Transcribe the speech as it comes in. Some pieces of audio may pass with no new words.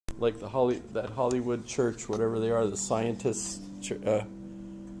like that Hollywood church, whatever they are, the scientists.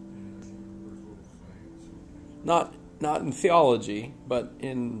 Not in theology, but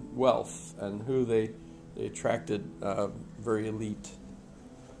in wealth and who they attracted, very elite.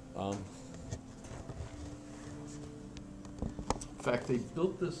 In fact, they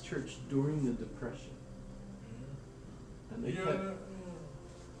built this church during the Depression, and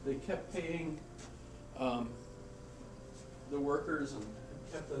they kept paying the workers and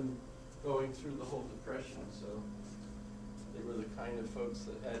kept them going through the whole Depression. So they were the kind of folks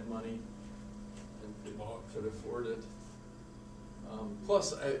that had money and could afford it.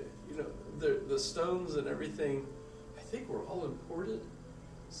 Plus, the stones and everything, I think were all imported.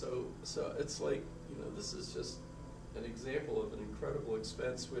 So it's like, this is just an example of an incredible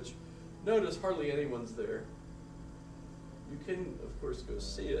expense, which notice hardly anyone's there. You can, of course, go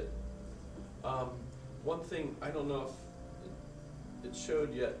see it. One thing, I don't know if it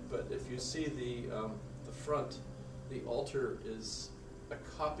showed yet, but if you see the front, the altar is a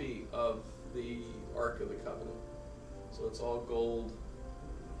copy of the Ark of the Covenant. So it's all gold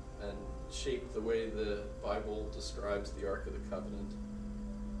and shaped the way the Bible describes the Ark of the Covenant.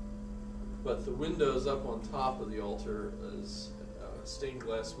 But the windows up on top of the altar is stained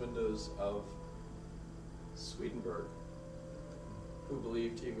glass windows of Swedenborg, who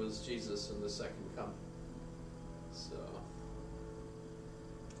believed he was Jesus in the second coming. So,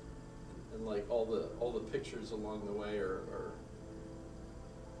 and like all the pictures along the way are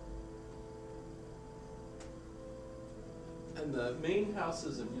and the main house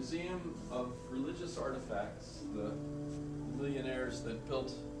is a museum of religious artifacts. The millionaires that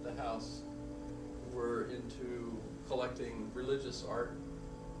built the house were into collecting religious art,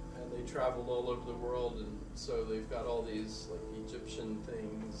 and they traveled all over the world, and so they've got all these like Egyptian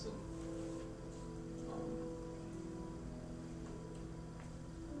things, and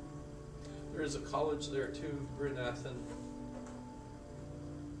there is a college there too, Brynathan,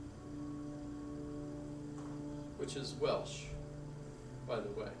 which is Welsh, by the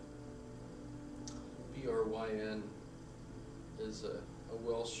way. Bryn is a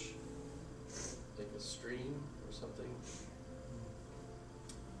Welsh, like a stream or something.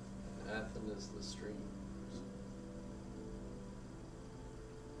 And Athen is the stream.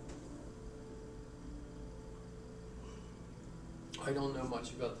 I don't know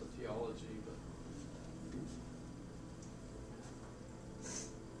much about the theology, but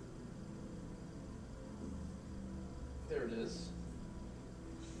there it is.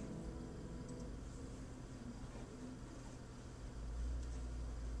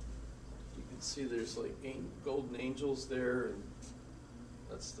 You can see there's like golden angels there, and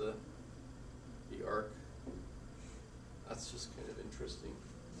that's the ark. That's just kind of interesting.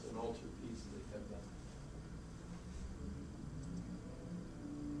 It's an altar piece. They have that.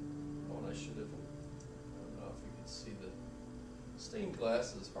 Oh, and I should have. I don't know if you can see the stained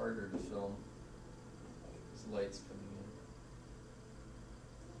glass is harder to film. There's lights coming in.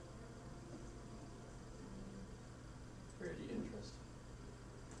 Pretty interesting.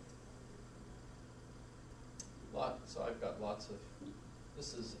 So I've got lots of.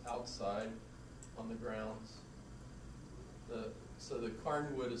 This is outside on the grounds. So the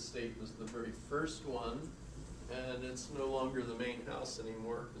Carnwood estate was the very first one, and it's no longer the main house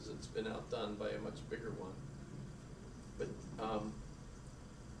anymore because it's been outdone by a much bigger one. But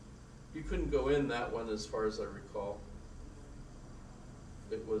you couldn't go in that one as far as I recall.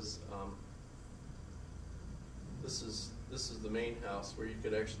 It was this is the main house where you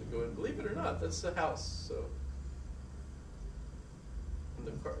could actually go in. Believe it or not, that's the house. So and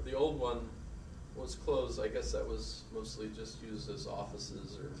the old one was closed. I guess that was mostly just used as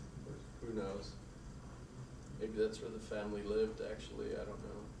offices, or who knows. Maybe that's where the family lived, actually. I don't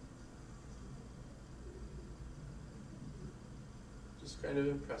know. Just kind of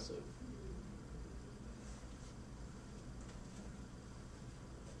impressive.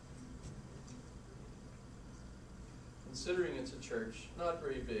 Considering it's a church, not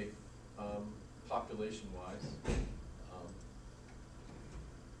very big, population-wise.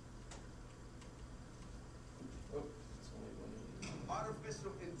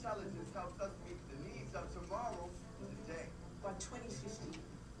 Artificial intelligence helps us meet the needs of tomorrow today. By 2050.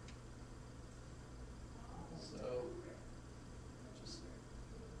 So, just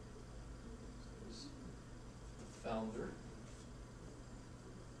there's the founder.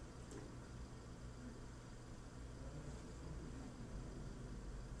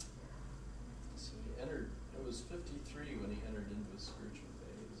 So he entered, it was 53 when he entered into his spiritual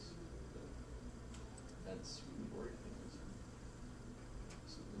phase. And Swedenborg.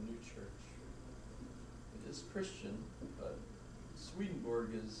 The new church. It is Christian, but it's Swedenborg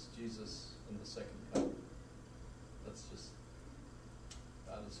is Jesus in the second coming. That's just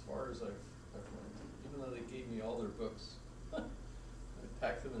about as far as I've went. Even though they gave me all their books, I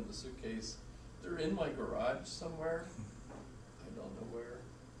packed them in the suitcase. They're in my garage somewhere. I don't know where.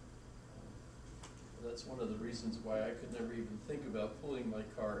 That's one of the reasons why I could never even think about pulling my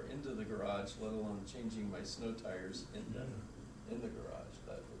car into the garage, let alone changing my snow tires in the garage.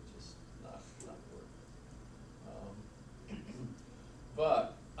 That would just not work.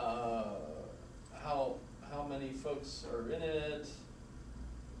 But how many folks are in it?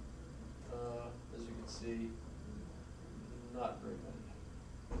 As you can see, not very many.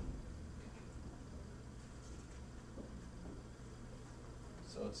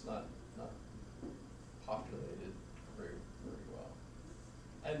 So it's not populated very well.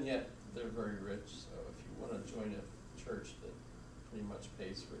 And yet they're very rich, so if you want to join a church that pretty much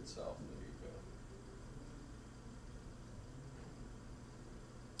pays for itself, there you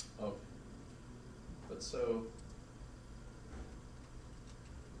go. Okay. But so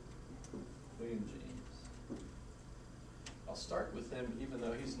William James. I'll start with him even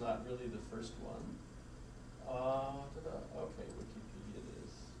though he's not really the first one. Okay, Wikipedia it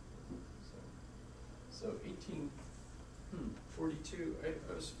is. So 1842, I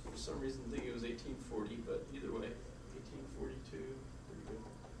was for some reason thinking it was 1840, but either way, 1842, there you go,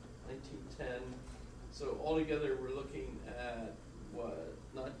 1910. So altogether we're looking at, what,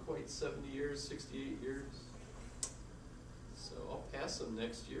 not quite 70 years, 68 years. So I'll pass them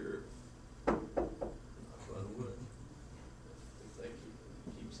next year, knock on wood, if that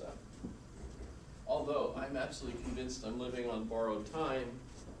keeps up. Although I'm absolutely convinced I'm living on borrowed time,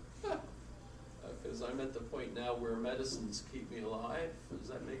 because I'm at the point now where medicines keep me alive. Does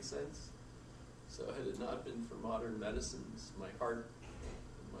that make sense? So had it not been for modern medicines, my heart,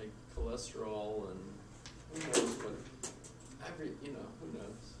 my cholesterol, and who knows what, who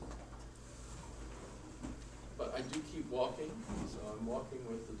knows. But I do keep walking, so I'm walking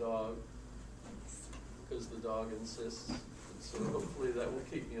with the dog, because the dog insists. And so hopefully that will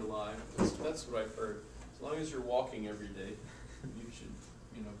keep me alive. That's what I've heard. As long as you're walking every day, you should,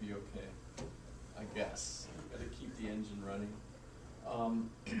 be okay. I guess. Got to keep the engine running.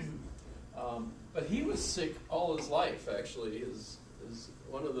 But he was sick all his life. Actually, is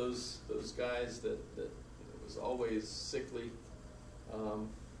one of those guys that was always sickly.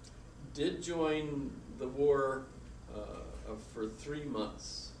 Did join the war for 3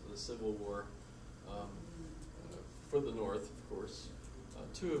 months, the Civil War, for the North, of course.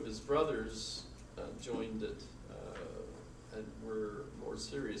 2 of his brothers joined it. And were more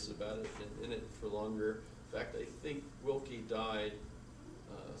serious about it and in it for longer. In fact, I think Wilkie died,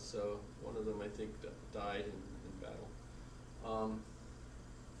 so one of them I think died in battle.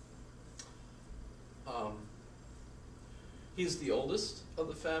 He's the oldest of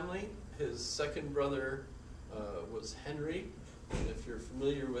the family. His second brother was Henry. And if you're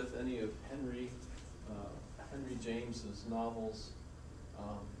familiar with any of Henry James's novels,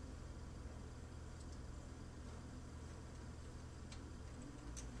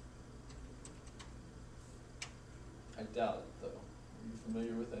 I doubt it, though. Are you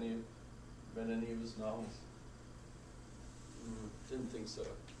familiar with read any of his novels? Didn't think so.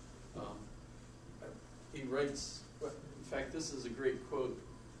 He writes, in fact, this is a great quote,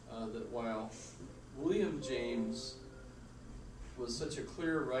 that while William James was such a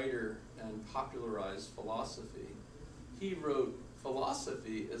clear writer and popularized philosophy, he wrote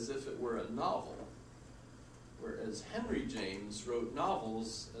philosophy as if it were a novel, whereas Henry James wrote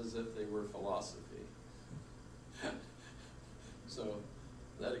novels as if they were philosophy. So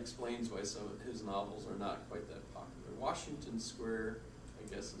that explains why some of his novels are not quite that popular. Washington Square, I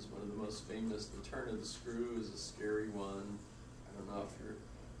guess, is one of the most famous. The Turn of the Screw is a scary one. I don't know if you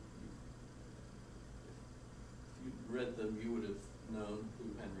read them, you would have known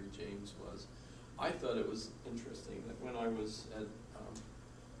who Henry James was. I thought it was interesting that when I was at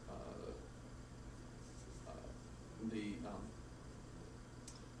the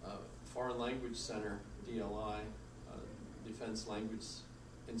Foreign Language Center, DLI, Defense Language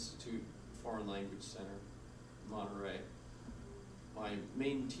Institute Foreign Language Center, Monterey. My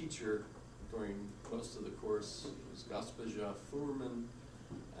main teacher during most of the course was Gaspaja Fuhrman,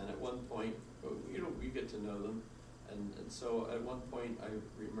 and at one point, we get to know them, and so at one point I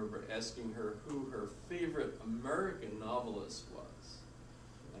remember asking her who her favorite American novelist was,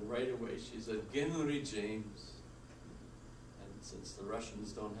 and right away she said Henry James, and since the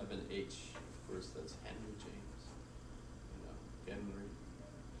Russians don't have an H, of course that's Henry James. Henry.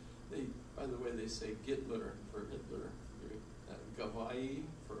 By the way, they say Gitler for Hitler, Gawai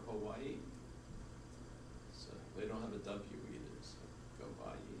for Hawaii. So they don't have a W either. So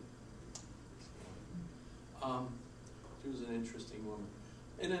She was an interesting woman.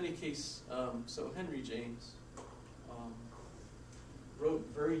 In any case, so Henry James wrote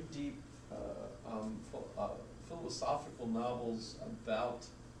very deep philosophical novels about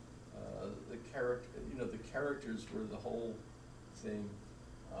the character. You know, the characters were the whole thing.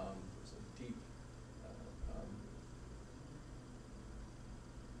 There's a deep.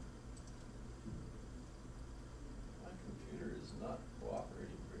 My computer is not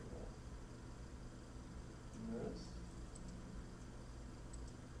cooperating very well. Notice?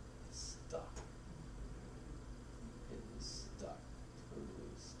 Stuck. It is stuck.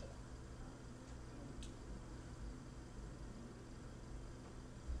 Totally stuck.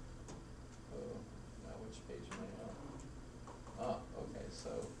 Oh, now which page am I on? Ah, okay, so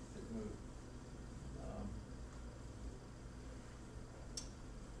it moved.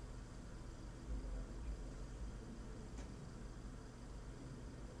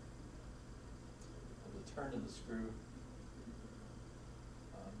 The turn of the screw.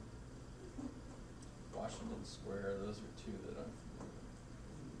 Washington Square, those are two that I'm familiar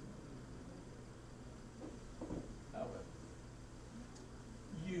with. However,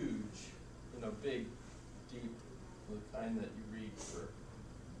 huge, you know, big, deep, the kind that you read for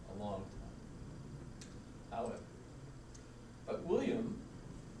a long time. However, but William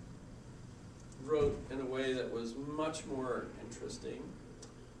wrote in a way that was much more interesting,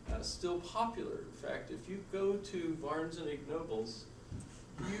 still popular. In fact, if you go to Barnes and Nobles,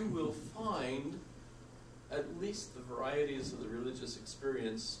 you will find at least the varieties of the religious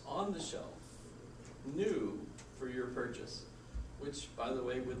experience on the shelf, new for your purchase, which, by the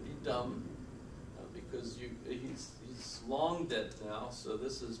way, would be dumb, because he's long dead now, so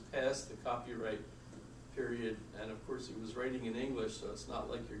this is past the copyright period, and of course he was writing in English, so it's not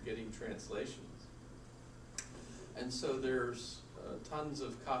like you're getting translations. And so there's tons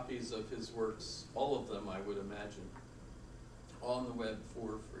of copies of his works, all of them I would imagine, on the web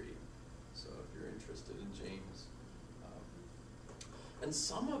for free. So if you're interested in James, and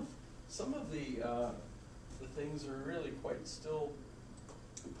some of the things are really quite still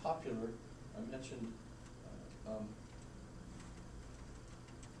popular. I mentioned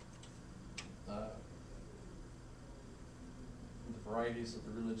the varieties of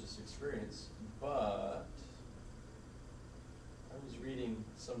the religious experience, but I was reading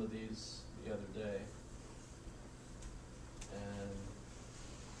some of these the other day, and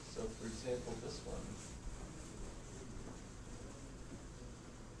so, for example, this one.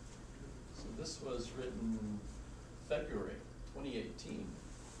 So this was written February 2018,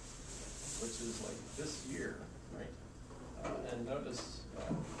 which is like this year, right? And notice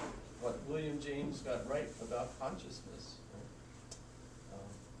what William James got right about consciousness.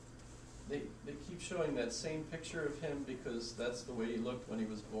 Right? They keep showing that same picture of him because that's the way he looked when he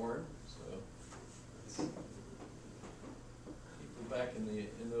was born. So people back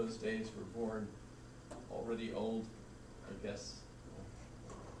in those days were born already old, I guess.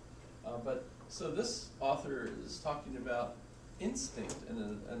 But so this author is talking about instinct in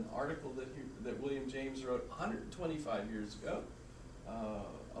an article that William James wrote 125 years ago,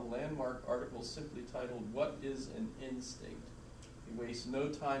 a landmark article simply titled, "What is an Instinct?" He wastes no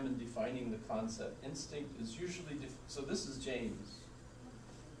time in defining the concept. Instinct is usually, so this is James.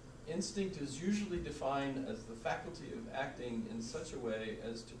 Instinct is usually defined as the faculty of acting in such a way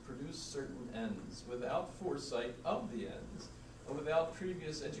as to produce certain ends, without foresight of the ends, and without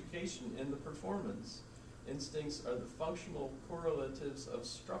previous education in the performance. Instincts are the functional correlatives of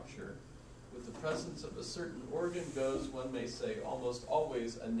structure. With the presence of a certain organ goes, one may say, almost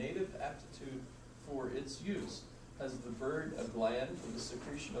always a native aptitude for its use. Has the bird a gland for the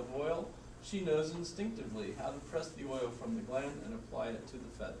secretion of oil? She knows instinctively how to press the oil from the gland and apply it to the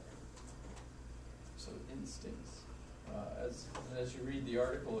feather. So instincts. As you read the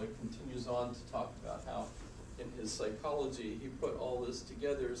article, it continues on to talk about how in his psychology he put all this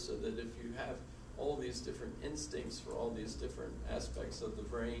together so that if you have all these different instincts for all these different aspects of the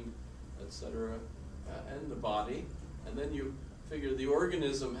brain, etc., and the body, and then you figure the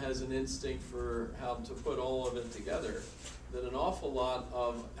organism has an instinct for how to put all of it together, that an awful lot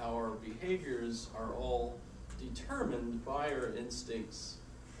of our behaviors are all determined by our instincts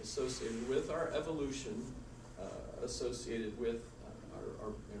associated with our evolution, associated with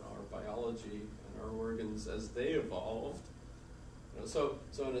our biology and our organs as they evolved. So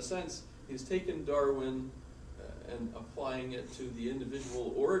in a sense, he's taken Darwin and applying it to the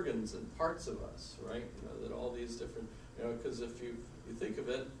individual organs and parts of us, right? That all these different, because if you think of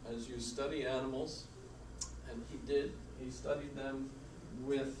it, as you study animals, and he studied them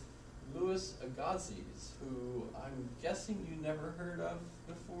with Louis Agassiz, who I'm guessing you never heard of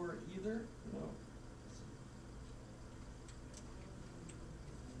before either. No.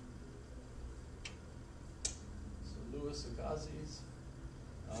 Louis Agassiz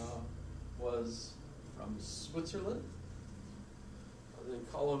was from Switzerland. They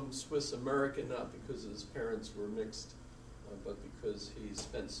call him Swiss American not because his parents were mixed, but because he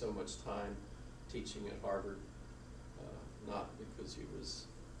spent so much time teaching at Harvard, not because he was,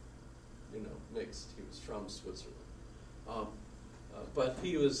 mixed. He was from Switzerland. But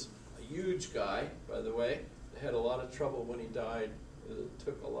he was a huge guy, by the way. They had a lot of trouble when he died. It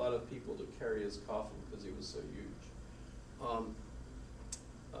took a lot of people to carry his coffin because he was so huge.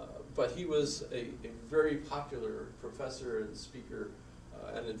 But he was a very popular professor and speaker,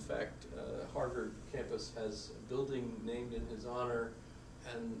 and in fact, Harvard campus has a building named in his honor,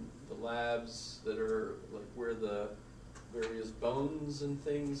 and the labs that are like where the various bones and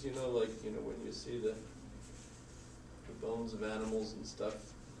things, when you see the bones of animals and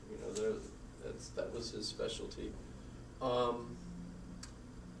stuff, that was his specialty.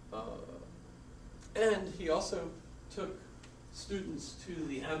 And he also took students to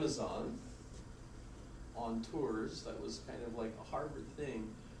the Amazon on tours. That was kind of like a Harvard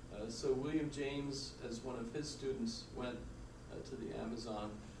thing. So William James, as one of his students, went to the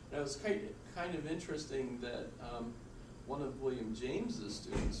Amazon. Now it was kind of interesting that one of William James's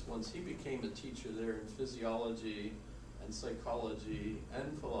students, once he became a teacher there in physiology and psychology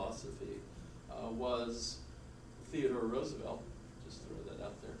and philosophy, was Theodore Roosevelt. Just throw that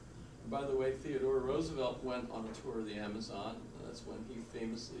out there. And by the way, Theodore Roosevelt went on a tour of the Amazon. That's when he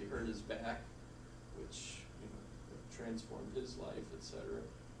famously hurt his back, which transformed his life, etc.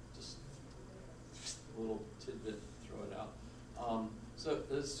 Just a little tidbit, throw it out. So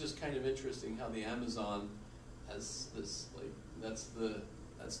it's just kind of interesting how the Amazon has this, that's the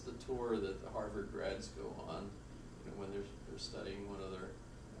tour that the Harvard grads go on, when they're studying one of their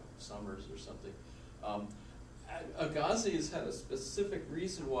summers or something. Agassiz had a specific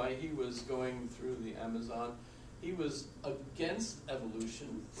reason why he was going through the Amazon. He was against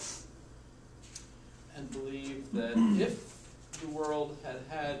evolution and believed that if the world had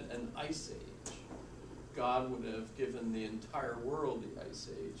had an ice age, God would have given the entire world the ice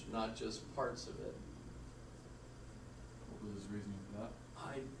age, not just parts of it. What was his reasoning for that?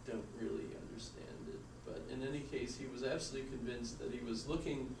 I don't really understand it, but in any case, he was absolutely convinced that he was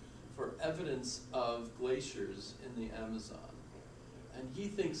looking for evidence of glaciers in the Amazon. And he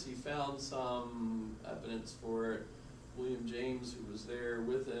thinks he found some evidence for it. William James, who was there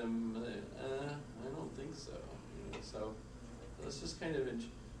with him, I don't think so. So that's just kind of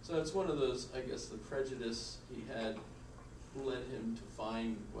so it's one of those, I guess, the prejudice he had led him to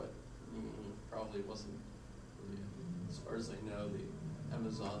find what probably wasn't, as far as I know, the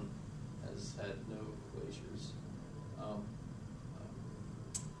Amazon has had no glaciers.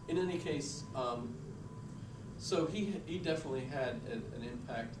 In any case, so he definitely had an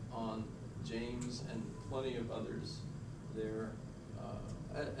impact on James and plenty of others there,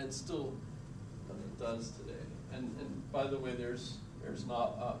 and still does today. And by the way, there's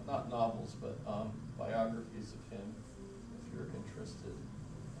not novels, but biographies of him, if you're interested.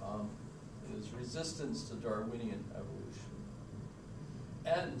 His resistance to Darwinian evolution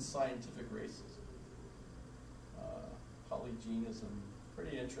and scientific racism, polygenism.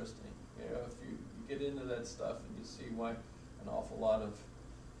 Pretty interesting. If you get into that stuff and you see why an awful lot of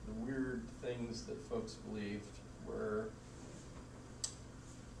the weird things that folks believed were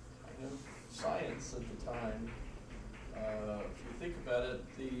kind of science at the time. If you think about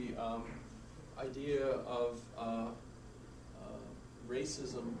it, the idea of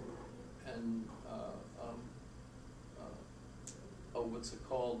racism and what's it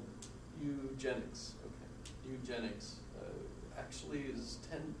called? Eugenics. Okay, eugenics. Actually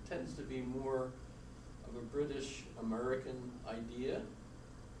tends to be more of a British American idea.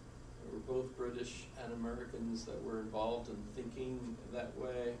 There were both British and Americans that were involved in thinking that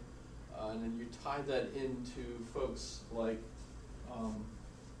way. And then you tie that into folks like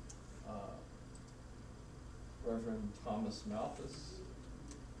Reverend Thomas Malthus.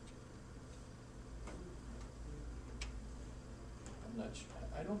 I'm not sure.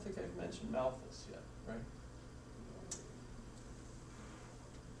 I don't think I've mentioned Malthus yet, right?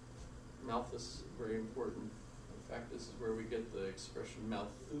 Malthus, very important. In fact, this is where we get the expression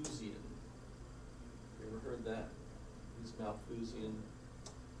Malthusian. You ever heard that? He's Malthusian.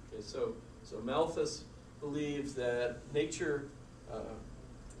 Okay, so Malthus believed that nature,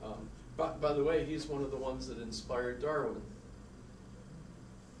 by the way, he's one of the ones that inspired Darwin.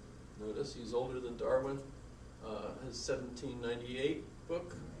 Notice he's older than Darwin. His 1798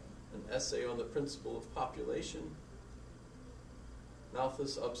 book, An Essay on the Principle of Population.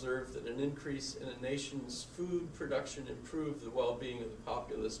 Malthus observed that an increase in a nation's food production improved the well-being of the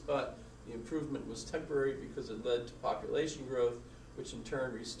populace, but The improvement was temporary because it led to population growth, which in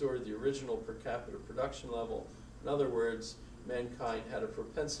turn restored the original per capita production level. In other words, mankind had a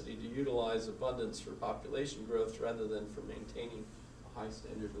propensity to utilize abundance for population growth rather than for maintaining a high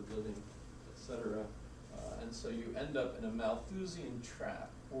standard of living, etc. And so you end up in a Malthusian trap,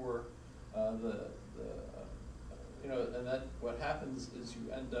 or and that what happens is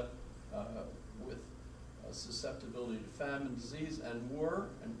you end up with susceptibility to famine, disease, and war,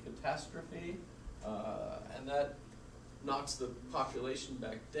 and catastrophe, and that knocks the population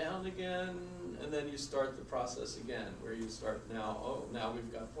back down again, and then you start the process again, where you start now, oh, now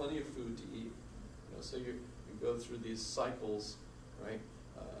we've got plenty of food to eat. So you go through these cycles, right?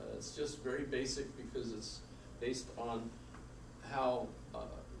 It's just very basic because it's based on how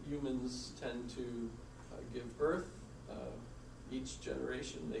humans tend to give birth. Each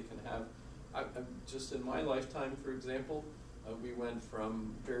generation they can have, just in my lifetime, for example, we went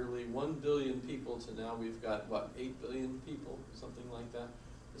from barely 1 billion people to now we've got, what, 8 billion people, something like that.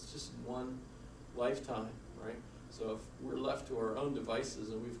 It's just one lifetime, right? So if we're left to our own devices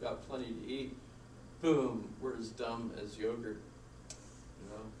and we've got plenty to eat, boom, we're as dumb as yogurt,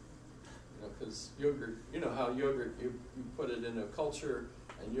 because yogurt, you know how yogurt, you put it in a culture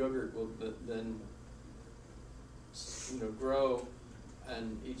and yogurt will then grow,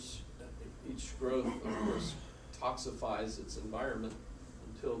 and each growth, of course, toxifies its environment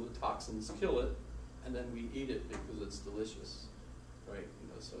until the toxins kill it, and then we eat it because it's delicious, right?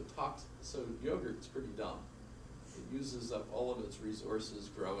 So yogurt's pretty dumb. It uses up all of its resources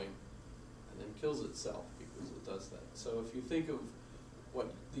growing, and then kills itself because it does that. So if you think of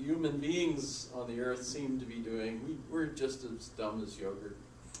what the human beings on the earth seem to be doing, we're just as dumb as yogurt.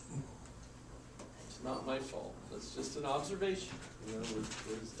 It's not my fault. That's just an observation. We're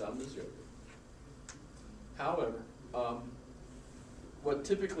as dumb as yogurt. However, what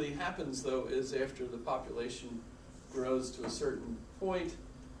typically happens, though, is after the population grows to a certain point,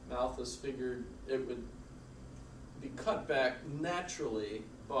 Malthus figured it would be cut back naturally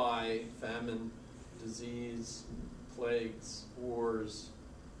by famine, disease, plagues, wars,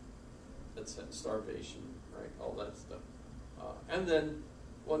 etc., starvation, right, all that stuff. And then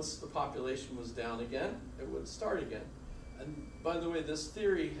once the population was down again, it would start again. And by the way, this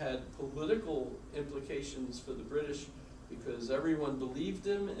theory had political implications for the British because everyone believed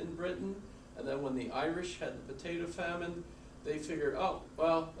him in Britain, and then when the Irish had the potato famine, they figured, oh,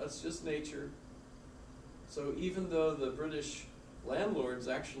 well, that's just nature. So even though the British landlords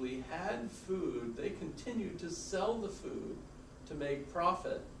actually had food, they continued to sell the food to make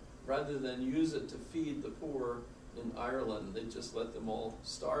profit rather than use it to feed the poor in Ireland. They just let them all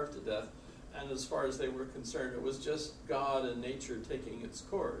starve to death. And as far as they were concerned, it was just God and nature taking its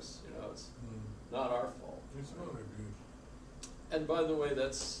course. It's not our fault. It's not a good. And by the way,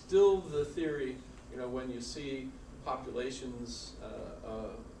 that's still the theory. When you see populations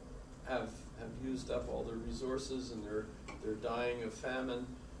have used up all their resources and they're dying of famine,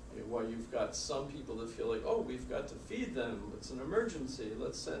 while you've got some people that feel like, oh, we've got to feed them. It's an emergency.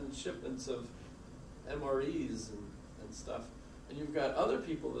 Let's send shipments of MREs and stuff. And you've got other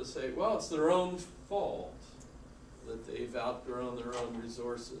people that say, well, it's their own fault that they've outgrown their own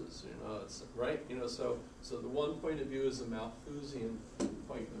resources. It's right. So the one point of view is a Malthusian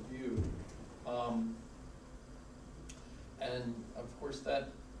point of view, and of course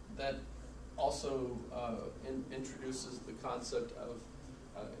that also introduces the concept of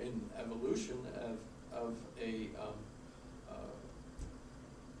in evolution of a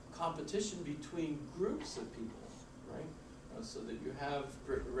competition between groups of people, right? So that you have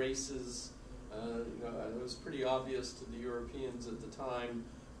races. It was pretty obvious to the Europeans at the time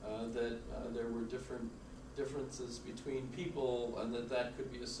that there were differences between people, and that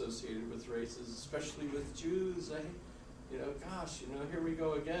could be associated with races, especially with Jews. Here we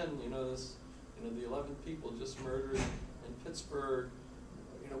go again. The 11 people just murdered in Pittsburgh.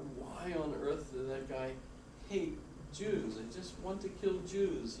 Why on earth did that guy hate Jews? I just want to kill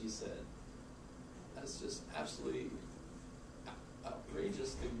Jews, he said. That's just absolutely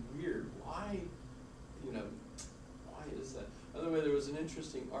outrageously weird. Why is that? By the way, there was an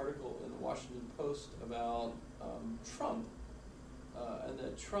interesting article in the Washington Post about Trump, and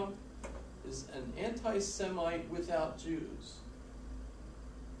that Trump is an anti-Semite without Jews.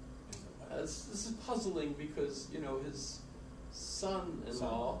 This is puzzling because, his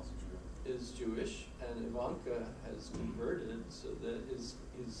son-in-law is Jewish, and Ivanka has converted, so that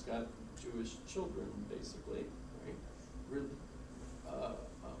he's got Jewish children, basically, right?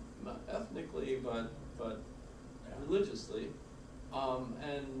 Not ethnically, but religiously.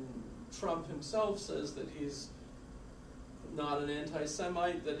 And Trump himself says that he's not an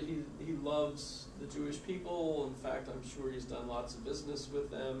anti-Semite, that he loves the Jewish people. In fact, I'm sure he's done lots of business with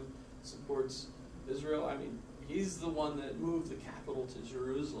them, supports Israel. I mean, he's the one that moved the capital to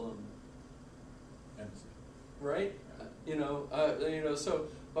Jerusalem, right?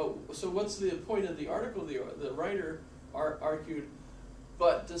 So what's the point of the article? The writer argued,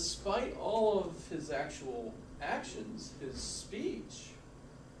 but despite all of his actual actions, his speech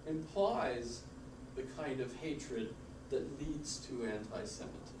implies the kind of hatred that leads to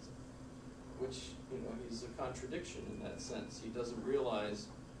anti-Semitism, which, he's a contradiction in that sense. He doesn't realize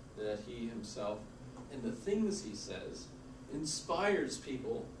that he himself and the things he says inspires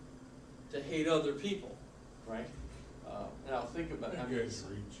people to hate other people, right? Now think about it. That guy's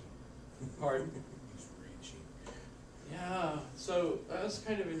reaching. Pardon? He's reaching. Yeah, so that's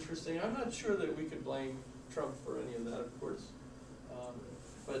kind of interesting. I'm not sure that we could blame Trump for any of that, of course.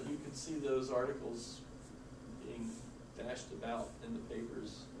 But you could see those articles being dashed about in the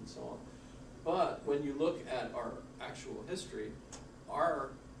papers and so on. But when you look at our actual history,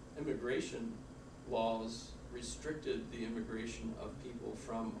 our immigration laws restricted the immigration of people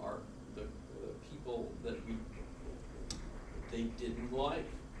from the people that they didn't like,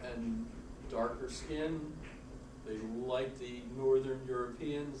 and darker skin. They liked the Northern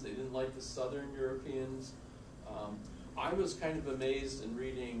Europeans. They didn't like the Southern Europeans. I was kind of amazed in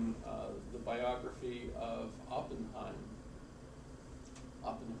reading the biography of Oppenheimer,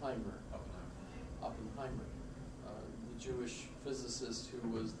 the Jewish physicist who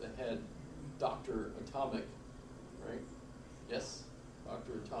was the head Dr. Atomic, right? Yes,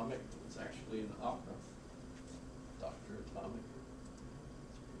 Dr. Atomic. It's actually an opera, Dr. Atomic.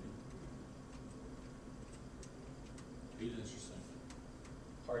 He's interesting.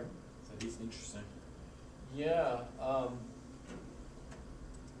 Pardon? So he's interesting. Yeah.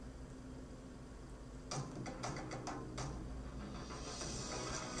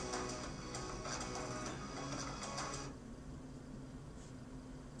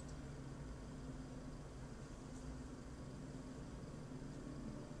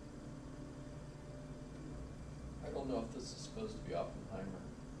 I don't know if this is supposed to be Oppenheimer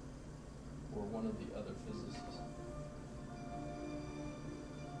or one of the other physicists.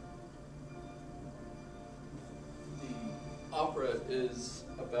 The opera is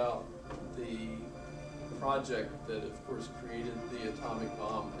about the project that, of course, created the atomic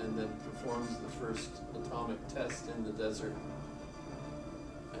bomb and then performs the first atomic test in the desert.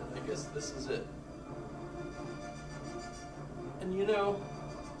 And I guess this is it. And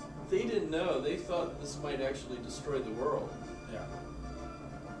they didn't know. They thought this might actually destroy the world. Yeah.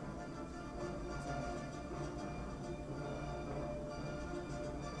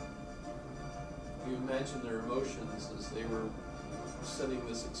 You imagine their emotions as they were setting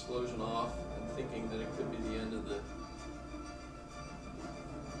this explosion off and thinking that it could be the end of the...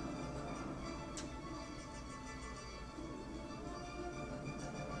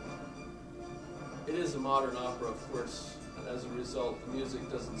 It is a modern opera, of course, and as a result, the music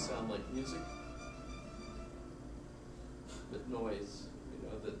doesn't sound like music, but noise,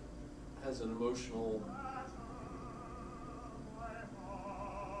 that has an emotional...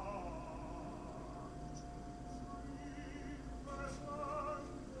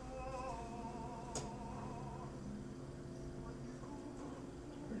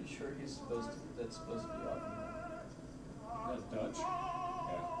 Pretty sure that's supposed to be Oppenheimer. That's Dutch.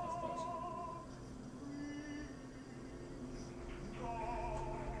 Yeah, that's Dutch.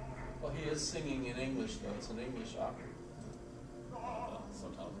 Well, he is singing in English, though. It's an English opera.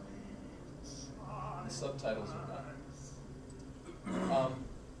 Sometimes. The subtitles are not.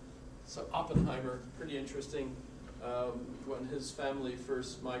 So Oppenheimer, pretty interesting. When his family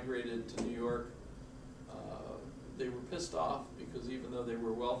first migrated to New York, they were pissed off because even though they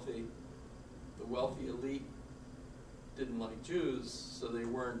were wealthy, the wealthy elite didn't like Jews, so they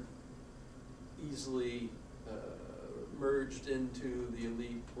weren't easily merged into the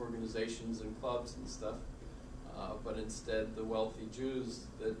elite organizations and clubs and stuff. But instead, the wealthy Jews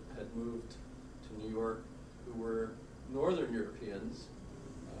that had moved to New York, who were Northern Europeans,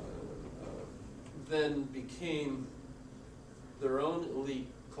 then became their own elite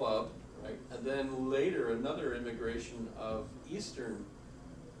club, right? And then later, another immigration of Eastern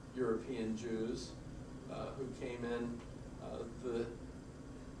European Jews who came in. The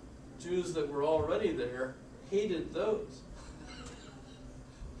Jews that were already there hated those.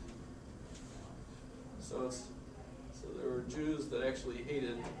 So there were Jews that actually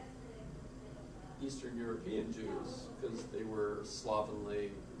hated Eastern European Jews because they were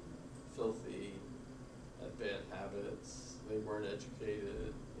slovenly, filthy, had bad habits. They weren't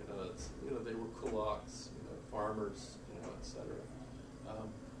educated. They were kulaks, farmers, etc.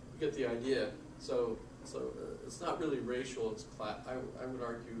 You get the idea. So it's not really racial, it's class. I would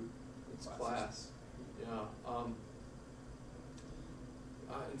argue it's class. Yeah.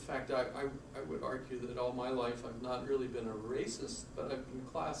 In fact, I would argue that all my life I've not really been a racist, but I've been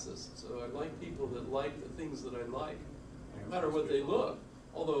classist. So I like people that like the things that I like, no matter what they look.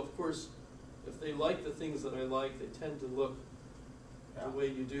 Although, of course, if they like the things that I like, they tend to look the way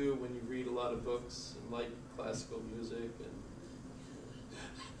you do when you read a lot of books and like classical music, and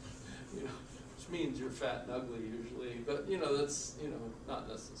you know, which means you're fat and ugly usually. But you know, that's not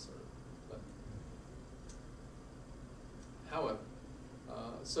necessary. But however,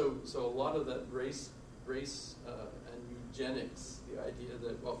 so a lot of that race and eugenics, the idea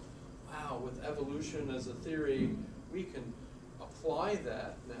that, well, wow, with evolution as a theory, we can apply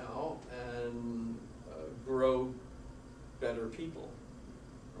that now and grow better people,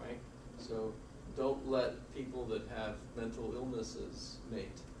 right? So don't let people that have mental illnesses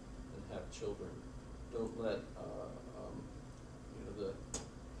mate and have children. Don't let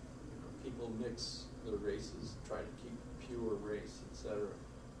people mix the races, try to keep pure race, etc.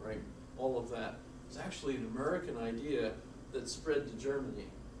 Right? All of that was actually an American idea that spread to Germany,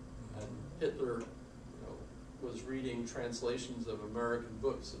 and Hitler was reading translations of American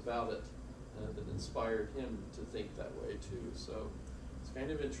books about it that inspired him to think that way too. So it's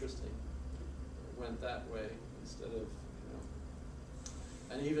kind of interesting. It went that way instead of,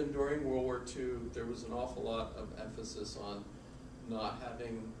 and even during World War II, there was an awful lot of emphasis on not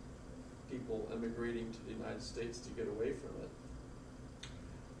having people emigrating to the United States to get away from it.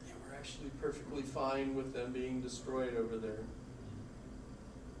 They were actually perfectly fine with them being destroyed over there.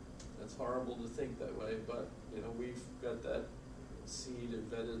 It's horrible to think that way, but we've got that seed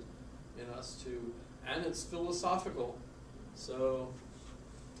embedded in us too, and it's philosophical. So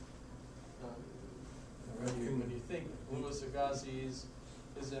when you think Louis Agassiz,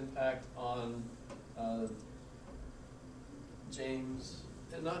 his impact on James,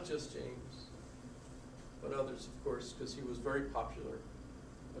 and not just James, but others, of course, because he was very popular.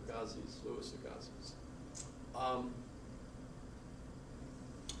 Louis Agassiz.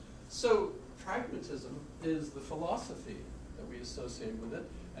 So pragmatism is the philosophy that we associate with it,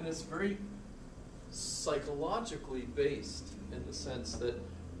 and it's very psychologically based in the sense that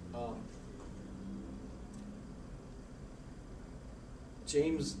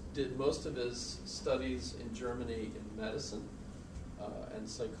James did most of his studies in Germany in medicine and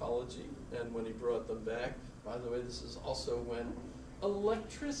psychology, and when he brought them back, by the way, this is also when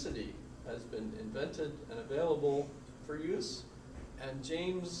electricity has been invented and available for use. And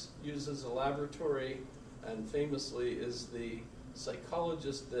James uses a laboratory, and famously is the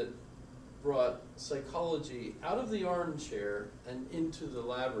psychologist that brought psychology out of the armchair and into the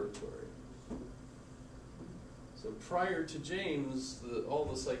laboratory. So prior to James, all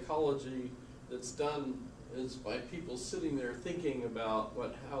the psychology that's done is by people sitting there thinking about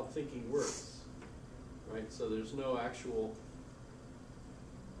how thinking works, right? So there's no actual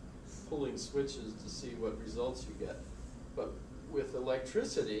pulling switches to see what results you get. But with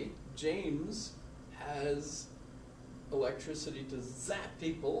electricity, James has electricity to zap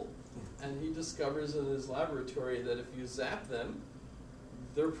people, and he discovers in his laboratory that if you zap them,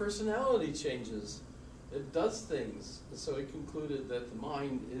 their personality changes. It does things. And so he concluded that the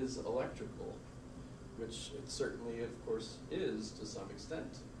mind is electrical, which it certainly, of course, is to some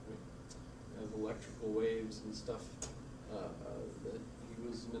extent. You have electrical waves and stuff that he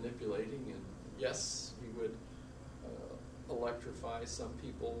was manipulating, and yes, he would electrify some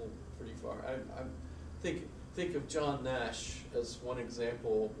people pretty far. I think of John Nash as one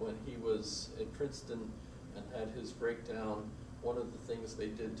example. When he was at Princeton and had his breakdown, one of the things they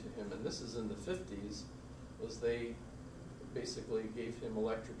did to him, and this is in the 50s, was they basically gave him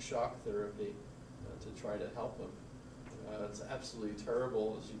electric shock therapy to try to help him. It's absolutely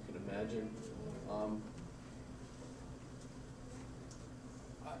terrible, as you can imagine.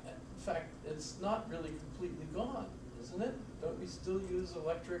 In fact, it's not really completely gone, isn't it? Don't we still use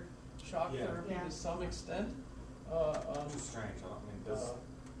electric shock therapy to some extent? It's strange.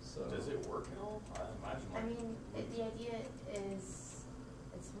 Does it work at all? I imagine. The idea is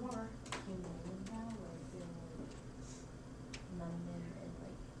it's more humane now, like they'll numb them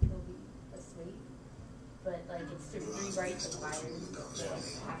and they'll be asleep, but it's to rewrite the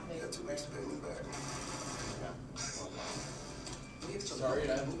wires halfway there. Sorry,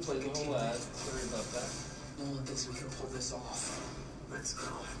 I haven't played the whole ad. Sorry about that. No one thinks we can pull this off. Let's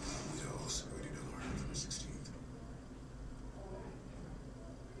go. Widows, $80 for the 16th.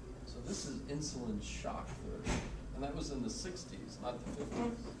 So this is insulin shock therapy, and that was in the 60s, not the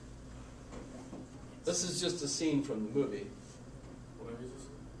 50s. This is just a scene from the movie. What movie is this?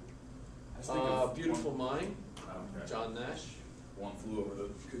 I just think of Beautiful one- Mind, Okay. John Nash. One Flew Over the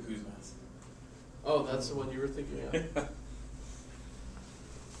Cuckoo's Nest. Oh, that's the one you were thinking of.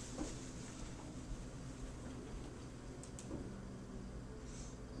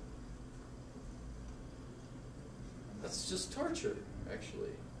 That's just torture, actually.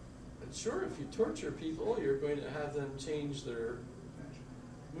 And sure, if you torture people, you're going to have them change their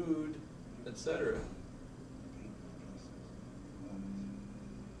mood, etc.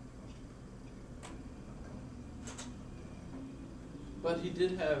 But he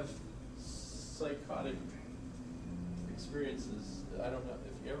did have psychotic experiences. I don't know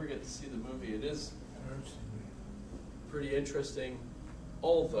if you ever get to see the movie. It is pretty interesting,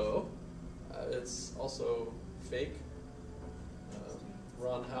 although it's also fake.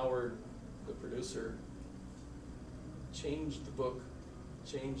 Ron Howard, the producer, changed the book,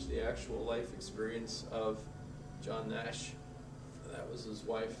 changed the actual life experience of John Nash. That was his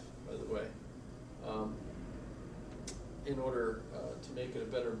wife, by the way, in order to make it a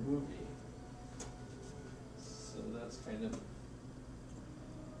better movie. So that's kind of...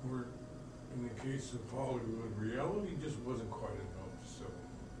 Where, in the case of Hollywood, reality just wasn't quite enough, so.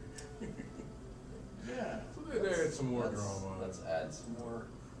 Yeah. So they add some more drama. Let's add some more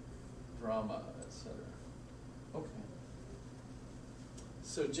drama, etc. Okay.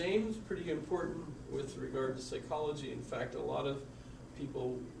 So James, pretty important with regard to psychology. In fact, a lot of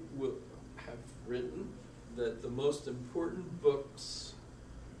people will have written that the most important books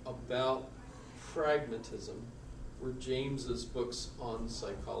about pragmatism were James's books on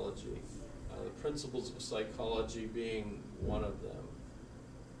psychology. The Principles of Psychology being one of them.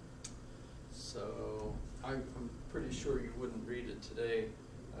 So I'm pretty sure you wouldn't read it today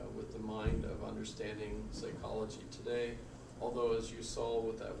with the mind of understanding psychology today. Although, as you saw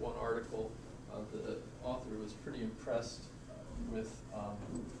with that one article, the author was pretty impressed with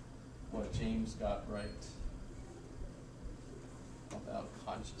what James got right about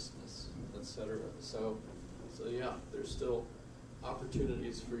consciousness, etc. So yeah, there's still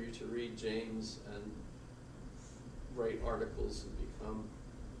opportunities for you to read James and write articles and become.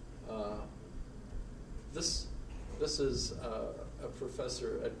 This is a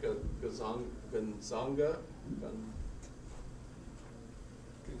professor at Gonzaga.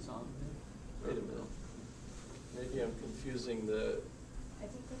 Wait a minute. Maybe I'm confusing the. I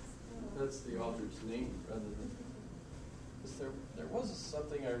think That's the author's name rather than. There was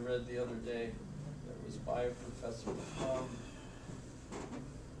something I read the other day that was by a professor.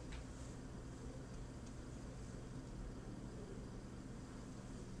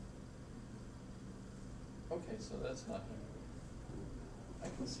 Okay, so that's not him. I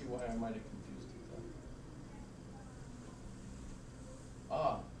can see why I might have confused it then.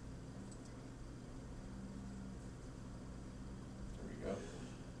 There we go.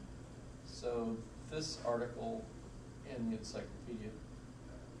 So this article in the encyclopedia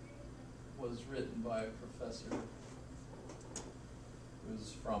was written by a professor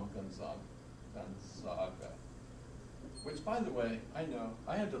who's from Gonzaga. Which, by the way, I know,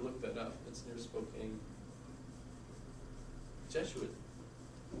 I had to look that up. It's near Spokane. Jesuit.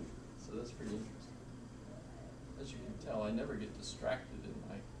 So that's pretty interesting. As you can tell, I never get distracted in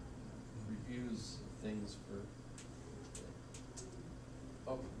my reviews of things for.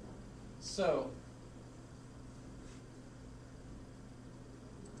 Okay. So,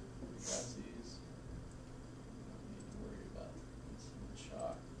 Gazzies. Don't need to worry about instant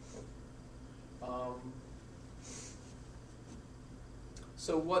shock. Okay.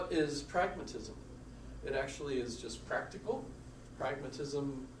 So what is pragmatism? It actually is just practical.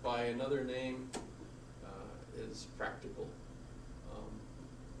 Pragmatism, by another name, is practical.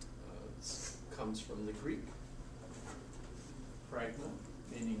 It comes from the Greek. Pragma,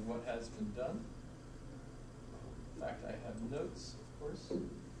 meaning what has been done. In fact, I have notes, of course. Move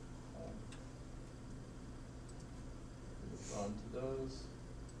on to those.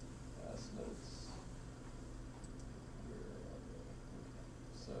 Past notes.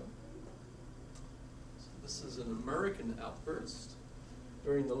 So this is an American outburst.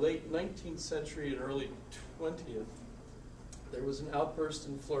 During the late 19th century and early 20th, there was an outburst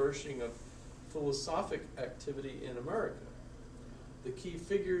and flourishing of philosophic activity in America. The key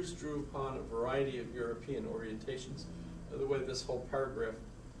figures drew upon a variety of European orientations. By the way, this whole paragraph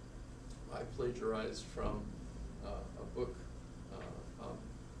I plagiarized from a book.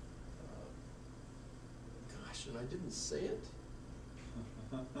 Gosh, and I didn't say it.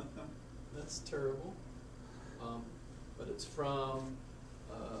 That's terrible. But it's from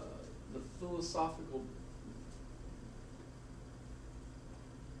the philosophical.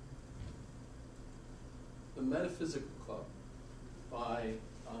 The Metaphysical Club by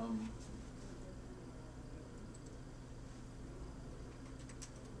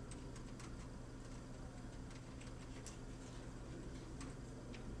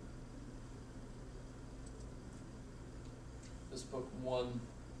this book won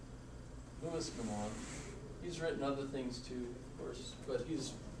Louis Milan. He's written other things too, of course, but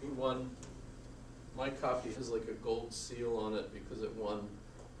he won. My copy has like a gold seal on it because it won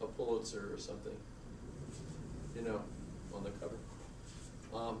a Pulitzer or something, you know, on the cover.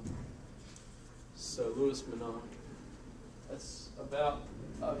 So Louis Milan, that's about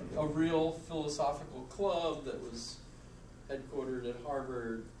a real philosophical club that was headquartered at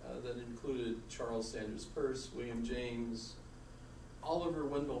Harvard that included Charles Sanders Peirce, William James, Oliver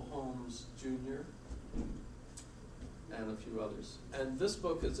Wendell Holmes Jr., and a few others. And this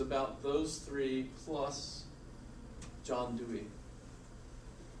book is about those three plus John Dewey,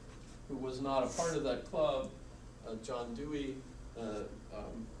 who was not a part of that club. John Dewey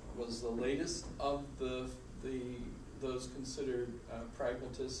was the latest of those considered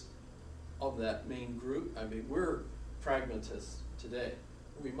pragmatists of that main group. I mean, we're pragmatists today.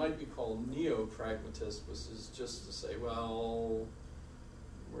 We might be called neo-pragmatists, which is just to say, well,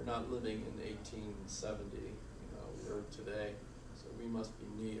 we're not living in 1870, you know, we're today, so we must be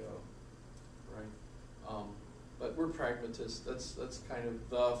neo, right? But we're pragmatists. That's kind of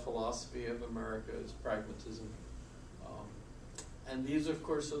the philosophy of America, is pragmatism. And these, of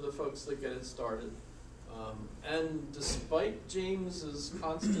course, are the folks that get it started. And despite James's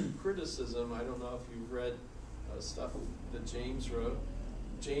constant criticism, I don't know if you've read stuff that James wrote,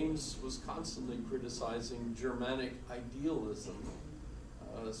 James was constantly criticizing Germanic idealism,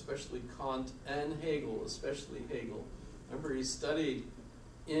 especially Kant and Hegel, especially Hegel. Remember, he studied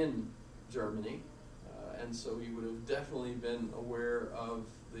in Germany, and so he would have definitely been aware of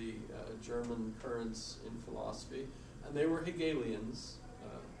the German currents in philosophy, and they were Hegelians,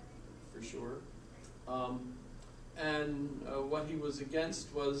 for sure. And what he was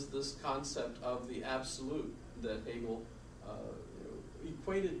against was this concept of the absolute, that Hegel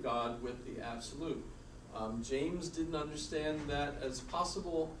equated God with the absolute. James didn't understand that as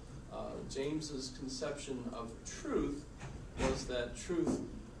possible. James's conception of truth was that truth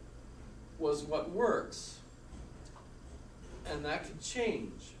was what works, and that could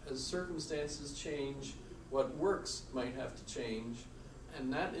change. As circumstances change, what works might have to change,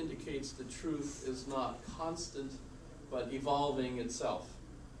 and that indicates the truth is not constant, but evolving itself,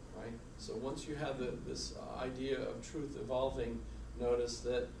 right? So once you have this idea of truth evolving, notice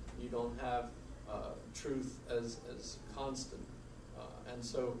that you don't have truth as constant. And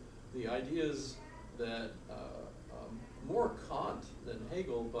so the ideas that more Kant than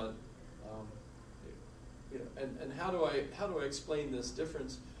Hegel, but you know, and how do I explain this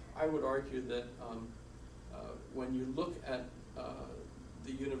difference? I would argue that when you look at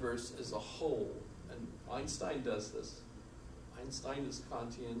the universe as a whole, and Einstein does this. Einstein is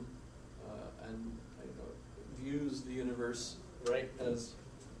Kantian and views the universe right as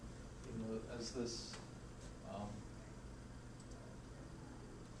as this.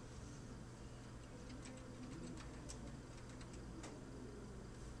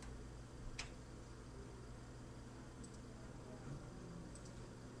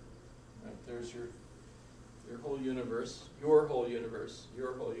 There's your whole universe, your whole universe,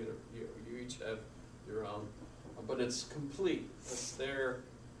 your whole universe. You each have your own, but it's complete. It's there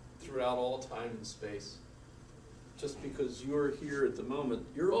throughout all time and space. Just because you're here at the moment,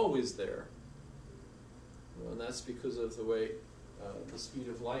 you're always there. And that's because of the way the speed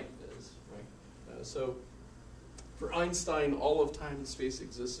of light is, right? So for Einstein, all of time and space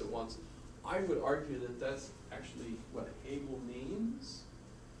exists at once. I would argue that that's actually what Hegel means.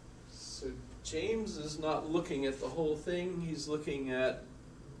 So James is not looking at the whole thing, he's looking at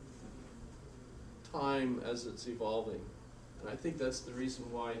time as it's evolving. And I think that's the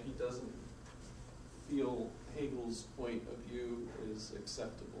reason why he doesn't feel Hegel's point of view is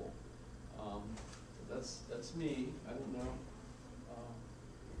acceptable. That's me, I don't know.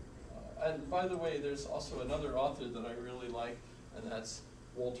 And by the way, there's also another author that I really like, and that's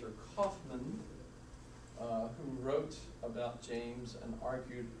Walter Kaufmann, who wrote about James and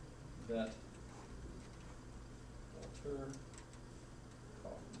argued that Walter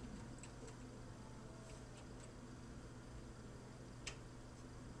Kaufmann.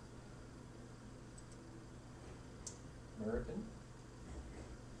 American?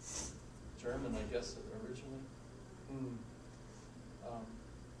 German, I guess, originally.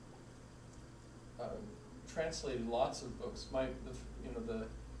 Translated lots of books.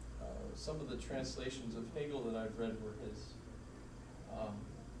 Some of the translations of Hegel that I've read were his.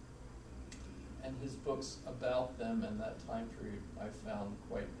 And his books about them and that time period I found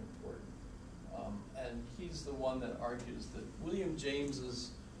quite important. And he's the one that argues that William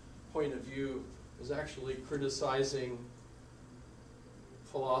James's point of view is actually criticizing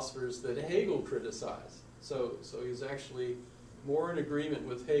philosophers that Hegel criticized. So he's actually more in agreement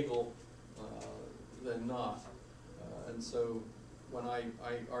with Hegel than not. And so when I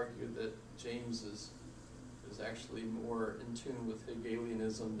argued that James is actually more in tune with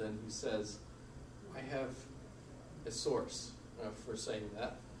Hegelianism than he says, I have a source for saying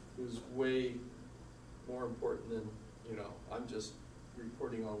that, who's way more important than, I'm just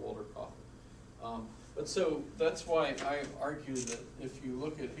reporting on Walter Kaufmann. But so that's why I argue that if you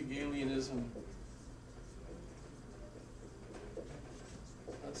look at Hegelianism,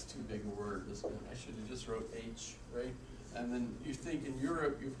 that's too big a word, isn't it? I should have just wrote H, right? And then you think in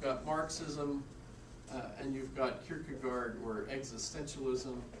Europe you've got Marxism, and you've got Kierkegaard or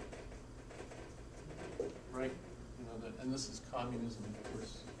existentialism, right? And this is communism, of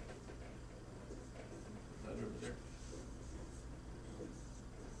course. That over there.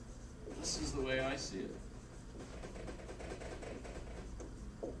 This is the way I see it,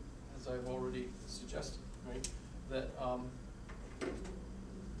 as I've already suggested, right? That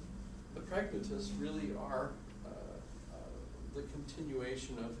the pragmatists really are the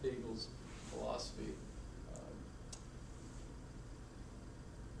continuation of Hegel's philosophy.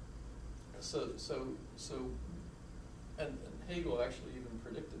 And Hegel actually even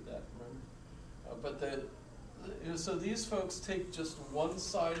predicted that, remember? So these folks take just one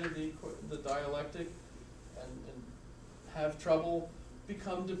side of the dialectic and have trouble,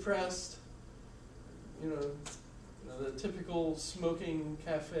 become depressed. The typical smoking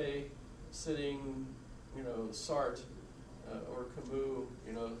cafe sitting, Sartre or Camus,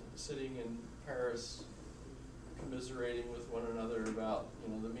 sitting in Paris, commiserating with one another about,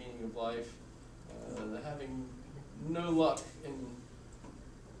 the meaning of life, having no luck in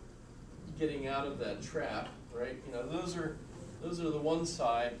getting out of that trap, right? Those are the one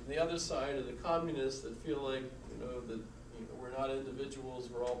side. The other side are the communists that feel like, that we're not individuals,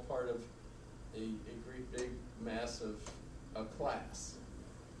 we're all part of a great big mass of a class,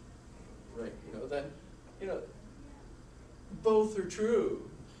 right? Both are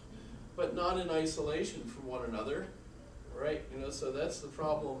true, but not in isolation from one another, right? So that's the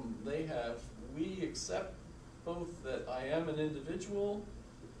problem they have. We accept both that I am an individual,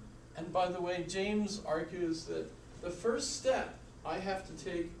 and by the way, James argues that the first step I have to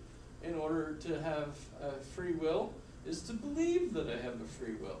take in order to have free will is to believe that I have a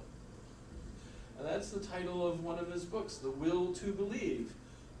free will. And that's the title of one of his books, The Will to Believe,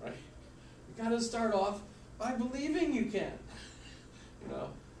 right? You gotta start off by believing you can,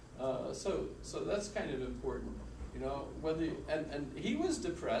 so that's kind of important, and he was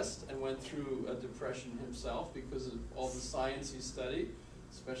depressed and went through a depression himself because of all the science he studied,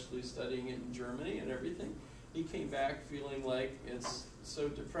 especially studying it in Germany and everything. He came back feeling like it's so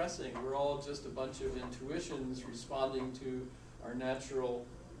depressing. We're all just a bunch of intuitions responding to our natural,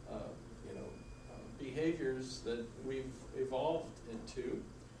 behaviors that we've evolved into.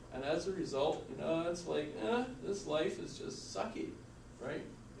 And as a result, it's like, this life is just sucky, right?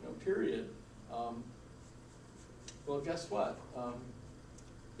 Period. Well, guess what?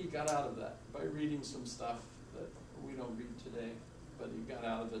 He got out of that by reading some stuff that we don't read today, but he got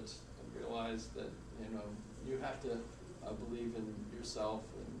out of it and realized that, you have to believe in yourself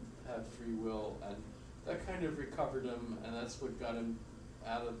and have free will, and that kind of recovered him, and that's what got him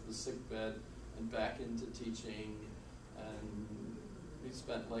out of the sick bed and back into teaching. And he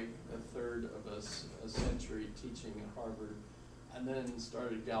spent like a third of a century teaching at Harvard, and then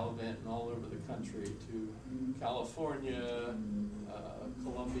started gallivanting all over the country to California,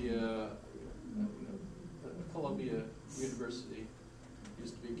 Columbia University,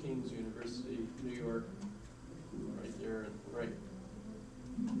 used to be King's University, New York, right there, right,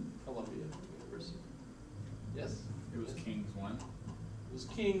 Columbia University. Yes? It was King's one? It was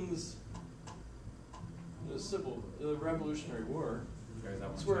King's, the Revolutionary War. Okay,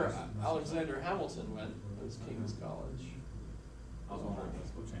 That's where Alexander Hamilton went. It was King's College. I was wondering if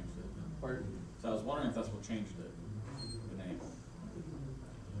that's what changed it. Pardon? So I was wondering if that's what changed it, the name.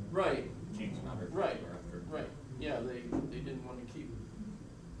 Right. King's not very Right. popular after. Right. Yeah, they didn't want to keep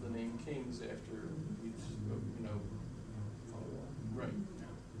the name King's after Right. Yeah.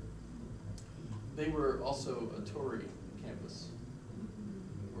 They were also a Tory campus,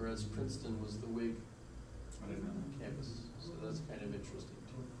 whereas Princeton was the Whig I didn't know that. campus. So that's kind of interesting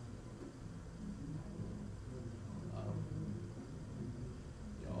too.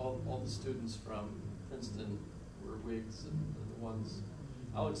 All the students from Princeton were Whigs, and the ones.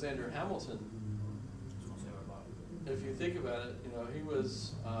 Alexander Hamilton if you think about it, you know, he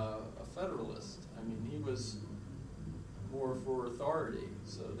was a Federalist. I mean, he was more for authority.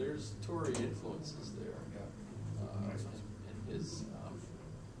 So there's Tory influences there in his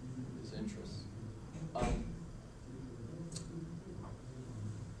interests.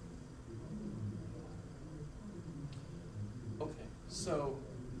 Okay, so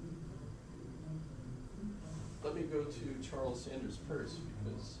let me go to Charles Sanders Peirce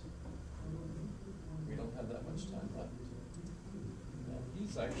because we don't have that much time left. And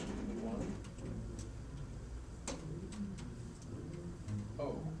he's actually the one.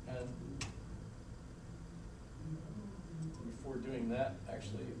 Oh, and before doing that,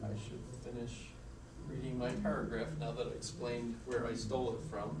 actually, I should finish reading my paragraph now that I explained where I stole it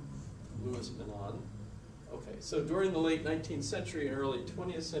from, Louis Manon. Okay, so during the late 19th century and early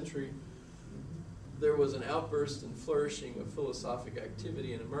 20th century, there was an outburst and flourishing of philosophic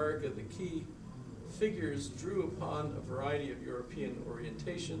activity in America. The key figures drew upon a variety of European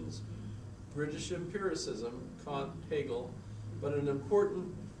orientations, British empiricism, Kant, Hegel, but an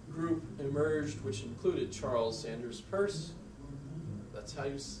important group emerged which included Charles Sanders Peirce. That's how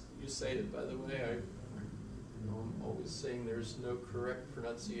you say it, by the way. I'm always saying there's no correct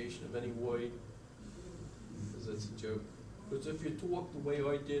pronunciation of any word, because it's a joke. Because if you talk the way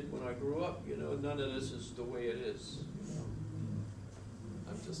I did when I grew up, you know, none of this is the way it is. You know?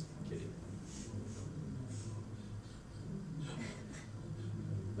 I'm just kidding.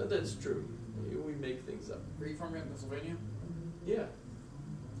 But that's true. We make things up. Where are you from, in Pennsylvania? Yeah.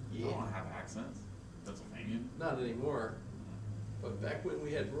 You don't have accents. Pennsylvania? Not anymore. But back when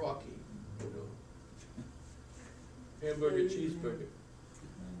we had Rocky, you know. Hamburger, cheeseburger.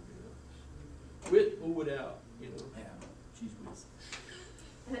 With or without, you know. Yeah, cheese whiz.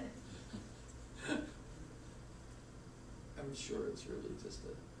 I'm sure it's really just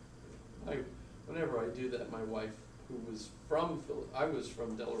whenever I do that, my wife, who was from I was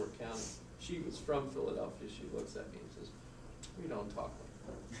from Delaware County. She was from Philadelphia. She looks at me and says, "We don't talk like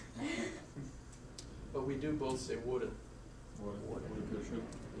that." But we do both say woulda. What could should?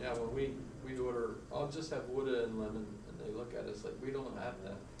 Yeah, when we order, I'll just have woulda and lemon, and they look at us like we don't have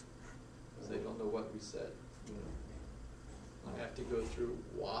that, because they don't know what we said. You know, I have to go through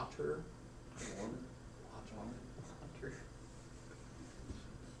water. Looks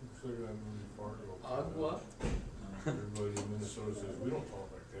like that movie Fargo. Agua. Everybody in Minnesota says, we don't talk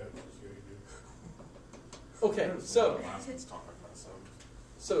like that. Yes, yeah, you do. Okay, so Alaskans talk like that,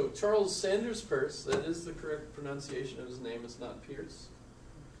 so Charles Sanders Peirce, that is the correct pronunciation of his name. It's not Peirce.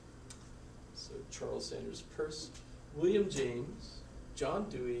 So Charles Sanders Peirce, William James, John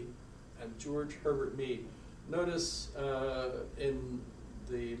Dewey, and George Herbert Mead. Notice in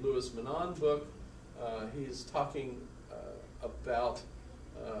the Louis Manon book, he's talking about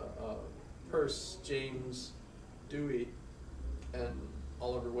Peirce, James, Dewey, and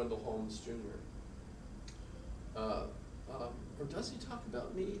Oliver Wendell Holmes Jr. Or does he talk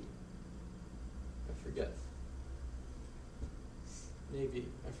about Mead? I forget. Maybe,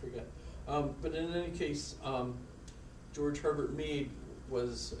 I forget. But in any case, George Herbert Mead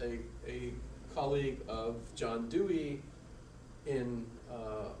was a colleague of John Dewey in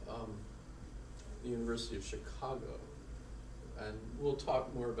the University of Chicago. And we'll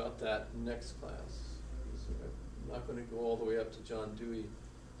talk more about that next class. I'm not going to go all the way up to John Dewey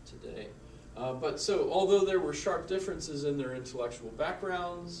today. But so, although there were sharp differences in their intellectual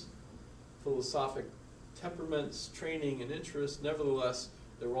backgrounds, philosophic temperaments, training, and interests, nevertheless,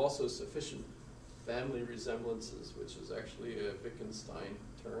 there were also sufficient family resemblances, which is actually a Wittgenstein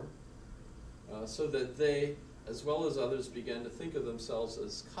term, so that they, as well as others, began to think of themselves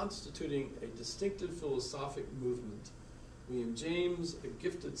as constituting a distinctive philosophic movement. William James, a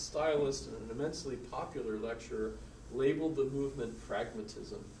gifted stylist and an immensely popular lecturer, labeled the movement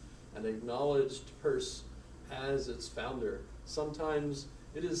Pragmatism and acknowledged Peirce as its founder. Sometimes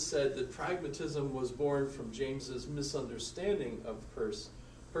it is said that Pragmatism was born from James's misunderstanding of Peirce.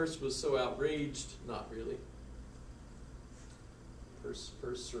 Peirce was so outraged, not really. Peirce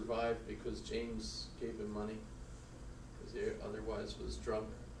survived because James gave him money, because he otherwise was drunk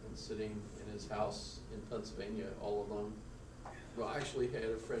and sitting in his house in Pennsylvania all alone. Well, actually he had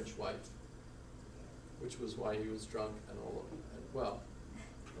a French wife, which was why he was drunk and all alone. Well,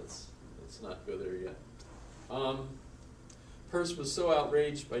 let's not go there yet. Peirce was so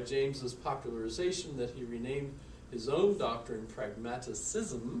outraged by James's popularization that he renamed his own doctrine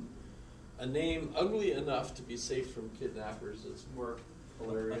Pragmatism, a name ugly enough to be safe from kidnappers. It's more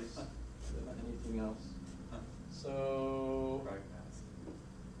hilarious than anything else. So,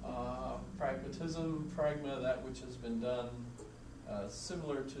 pragmatism, pragma, that which has been done,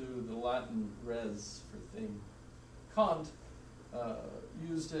 similar to the Latin res for thing. Kant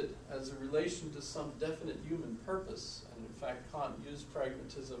used it as a relation to some definite human purpose, and in fact Kant used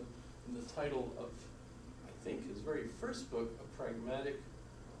pragmatism in the title of, I think, his very first book, A Pragmatic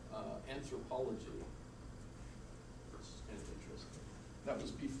Anthropology, which is kind of interesting. That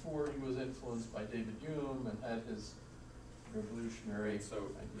was before he was influenced by David Hume and had his revolutionary So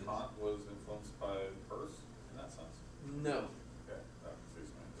ideas. Kant was influenced by Peirce in that sense? No, Okay, that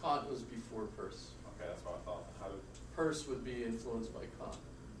confuses me. Kant was before Peirce. Okay, that's what I thought. How did, Peirce would be influenced by Kant.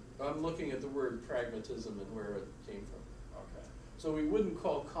 I'm looking at the word pragmatism and where it came from. okay, So we wouldn't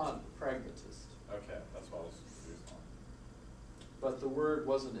call Kant a pragmatist, okay, that's what I was confused on. but the word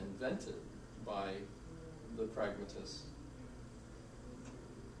wasn't invented by the pragmatists.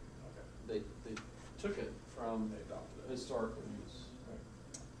 Okay. They took it from They adopted it. historical use. Right.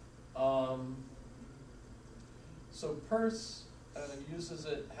 So Peirce uses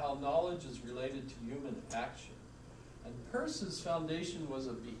it how knowledge is related to human action. And Peirce's foundation was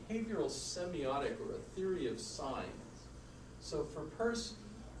a behavioral semiotic, or a theory of signs. So for Peirce,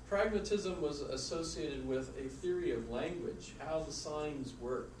 pragmatism was associated with a theory of language, how the signs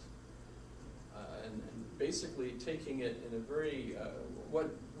worked. And basically taking it in a very,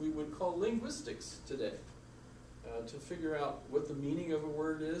 what we would call linguistics today. To figure out what the meaning of a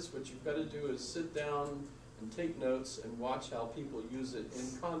word is, what you've got to do is sit down and take notes and watch how people use it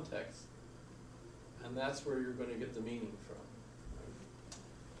in context. And that's where you're going to get the meaning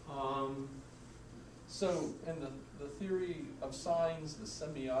from. So in the theory of signs, the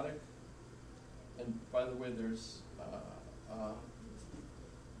semiotic, and by the way, there's a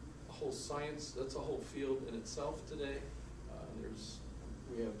whole science, that's a whole field in itself today.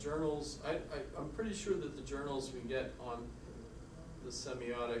 We have journals. I'm pretty sure that the journals we get on the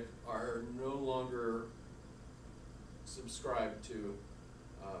semiotic are no longer subscribed to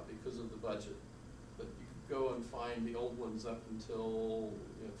because of the budget. But you could go and find the old ones up until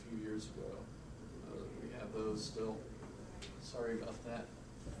a few years ago. We have those still. Sorry about that.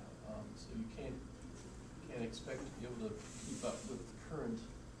 So you can't expect to be able to keep up with the current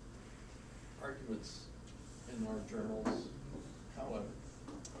arguments in our journals. However,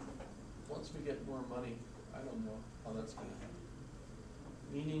 once we get more money, I don't know how that's going to happen.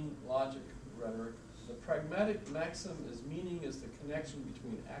 Meaning, logic, rhetoric. The pragmatic maxim is meaning is the connection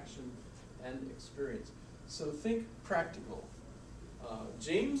between action and experience. So think practical.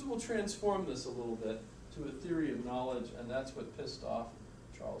 James will transform this a little bit to a theory of knowledge, and that's what pissed off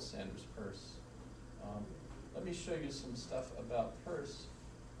Charles Sanders Peirce. Let me show you some stuff about Peirce.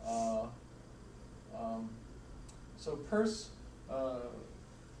 So Peirce,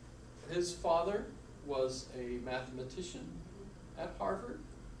 his father was a mathematician at Harvard,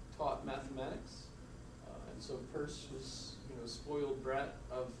 taught mathematics, and so Peirce was, a spoiled brat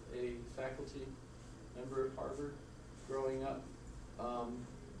of a faculty member at Harvard growing up.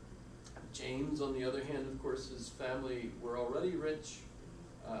 James, on the other hand, of course, his family were already rich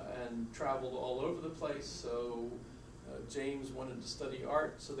and traveled all over the place, so James wanted to study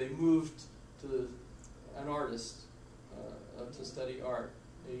art, so they moved to an artist to study art.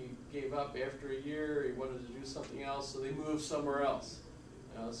 He gave up after a year, he wanted to do something else, so they moved somewhere else.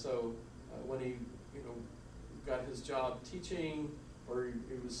 So when he got his job teaching, or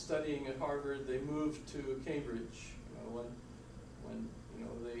he was studying at Harvard, they moved to Cambridge. When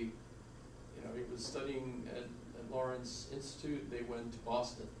he was studying at Lawrence Institute, they went to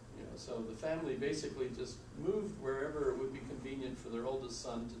Boston. So the family basically just moved wherever it would be convenient for their oldest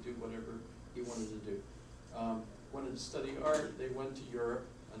son to do whatever he wanted to do. Wanted to study art, they went to Europe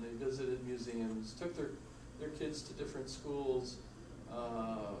and they visited museums, took their kids to different schools.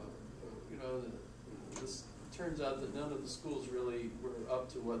 This turns out that none of the schools really were up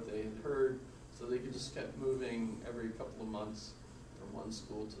to what they had heard, so they just kept moving every couple of months from one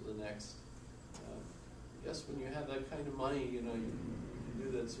school to the next. Yes, when you have that kind of money, you can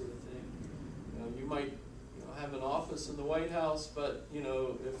do that sort of thing. You might have an office in the White House, but if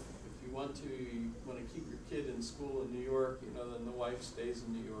you want to keep your kid in school in New York, then the wife stays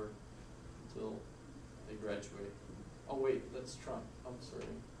in New York until they graduate. Oh wait, that's Trump. I'm sorry,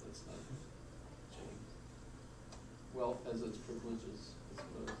 that's not James. Wealth has its privileges, I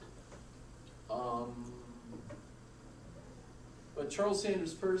suppose. But Charles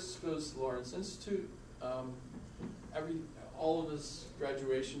Sanders Peirce goes to Lawrence Institute. All of his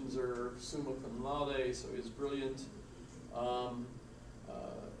graduations are summa cum laude, so he's brilliant.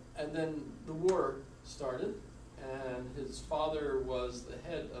 And then the war started, and his father was the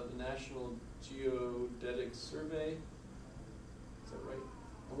head of the National Geodetic Survey. Is that right?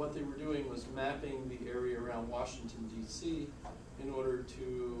 And what they were doing was mapping the area around Washington, D.C. in order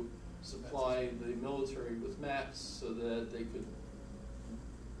to supply the military with maps so that they could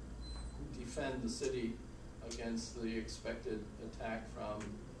defend the city against the expected attack from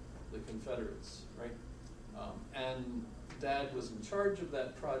the Confederates, right? And Dad was in charge of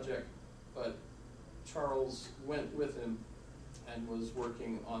that project, but Charles went with him and was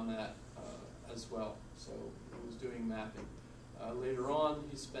working on that as well. So he was doing mapping. Later on,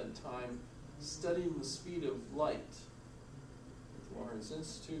 he spent time studying the speed of light at the Lawrence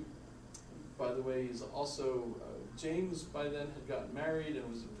Institute. By the way, he's also, James by then had gotten married and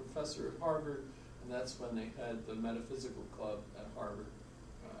was a professor at Harvard, and that's when they had the metaphysical club at Harvard.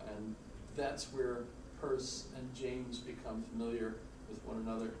 And that's where Peirce and James become familiar with one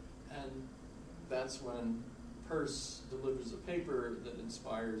another. And that's when Peirce delivers a paper that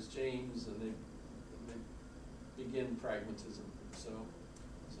inspires James, and they begin pragmatism.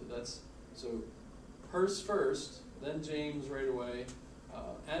 So Peirce first, then James right away,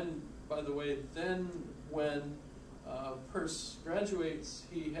 and by the way, then when Peirce graduates,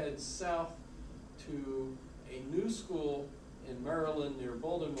 he heads south to a new school in Maryland near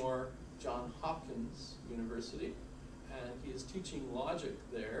Baltimore, Johns Hopkins University, and he is teaching logic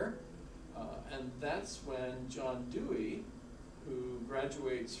there. And that's when John Dewey, who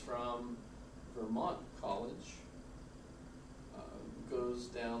graduates from Vermont College, goes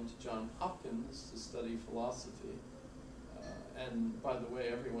down to Johns Hopkins to study philosophy. And by the way,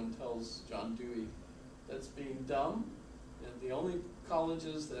 everyone tells John Dewey that's being dumb. And the only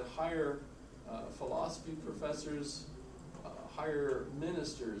colleges that hire philosophy professors hire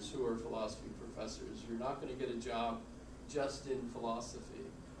ministers who are philosophy professors. You're not going to get a job just in philosophy.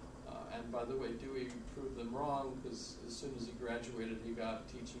 And by the way, Dewey proved them wrong, because as soon as he graduated, he got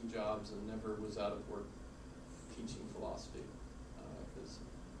teaching jobs and never was out of work teaching philosophy.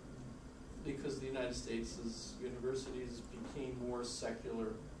 Because the United States' universities became more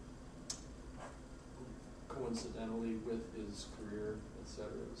secular, coincidentally with his career, etc.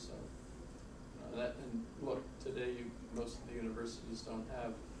 So that, and look, today most of the universities don't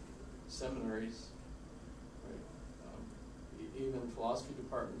have seminaries, right? Even philosophy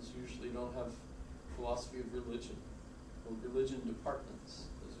departments usually don't have philosophy of religion or religion departments.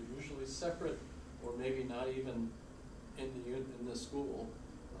 Those are usually separate, or maybe not even in the school.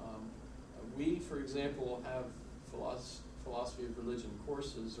 We, for example, have philosophy of religion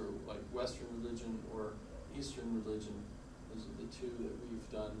courses, or like Western religion or Eastern religion. Those are the two that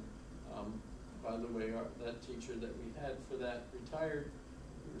we've done. By the way, that teacher that we had for that retired.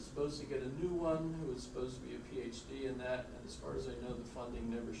 We were supposed to get a new one who was supposed to be a PhD in that, and as far as I know, the funding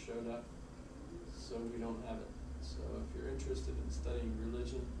never showed up, so we don't have it. So if you're interested in studying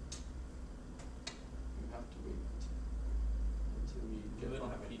religion, you have to wait until we get. They don't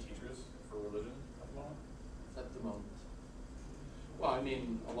have any teachers for religion at the moment? At the moment. Well, I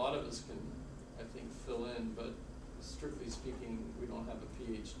mean, a lot of us can, I think, fill in, but strictly speaking, we don't have a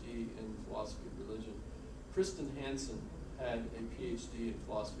PhD in philosophy of religion. Kristen Hansen had a PhD in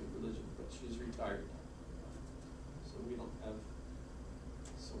philosophy of religion, but she's retired now. So we don't have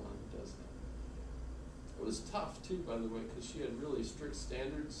someone who does that. It was tough too, by the way, because she had really strict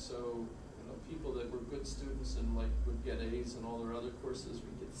standards, so people that were good students and like would get A's in all their other courses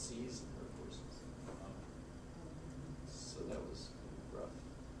would get C's in her courses. So that was rough.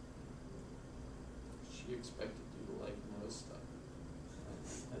 She expected you to like know stuff.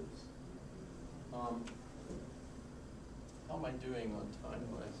 How am I doing on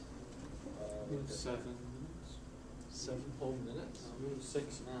time-wise? 7 minutes. 7 whole minutes? I'm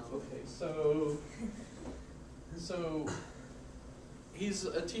 6 now. Okay, so he's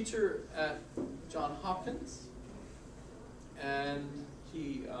a teacher at Johns Hopkins, and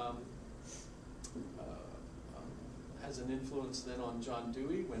he has an influence then on John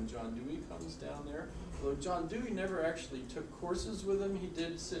Dewey when John Dewey comes down there. Although John Dewey never actually took courses with him, he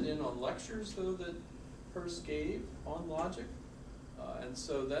did sit in on lectures, though, that Peirce gave on logic. And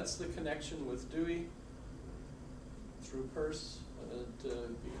so that's the connection with Dewey through Peirce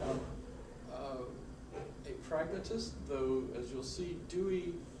to become a pragmatist, though, as you'll see,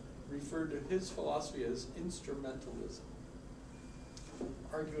 Dewey referred to his philosophy as instrumentalism,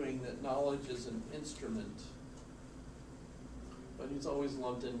 arguing that knowledge is an instrument, but he's always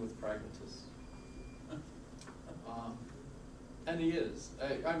lumped in with pragmatists. And he is.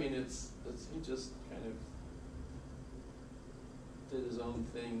 I mean, he just kind of did his own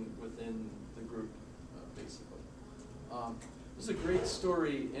thing within the group, basically. There's a great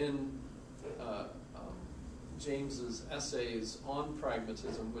story in James's essays on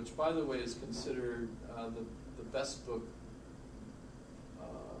pragmatism, which, by the way, is considered the best book,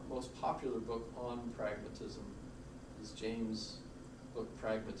 most popular book on pragmatism, is James' book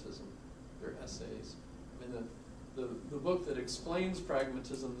Pragmatism. They're essays. I mean, the book that explains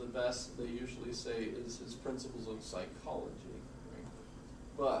pragmatism the best, they usually say, is his Principles of Psychology. Right?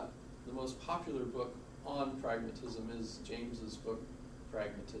 But the most popular book on pragmatism is James's book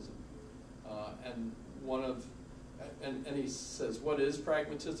Pragmatism. And one of, and he says, what is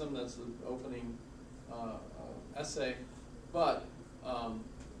pragmatism? That's the opening essay. But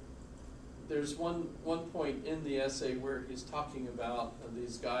there's one point in the essay where he's talking about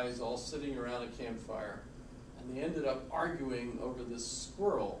these guys all sitting around a campfire, and they ended up arguing over this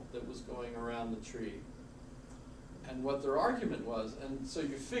squirrel that was going around the tree. And what their argument was, and so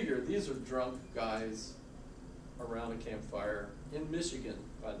you figure these are drunk guys around a campfire in Michigan,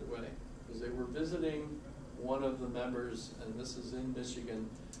 by the way, because they were visiting one of the members, and this is in Michigan.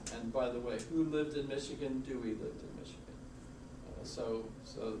 And by the way, who lived in Michigan? Dewey lived in Michigan. So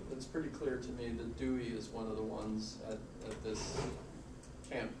it's pretty clear to me that Dewey is one of the ones at this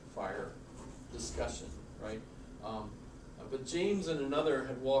campfire discussion, right? But James and another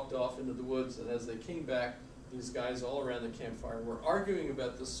had walked off into the woods, and as they came back, these guys all around the campfire were arguing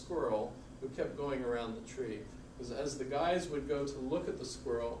about the squirrel who kept going around the tree. Because as the guys would go to look at the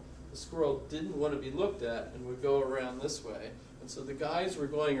squirrel didn't want to be looked at and would go around this way. And so the guys were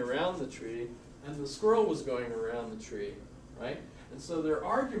going around the tree, and the squirrel was going around the tree, right? And so their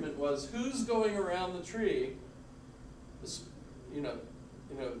argument was, who's going around the tree? Wait a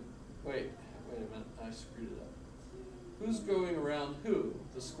minute, I screwed it up. Who's going around who?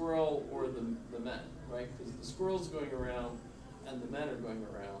 The squirrel or the men, right? Because the squirrel's going around and the men are going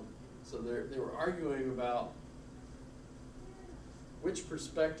around. So they were arguing about which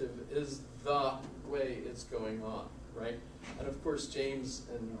perspective is the way it's going on, right? And of course, James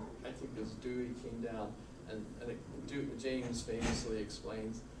and I think it was Dewey came down, and James famously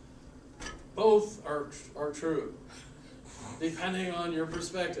explains, both are true, depending on your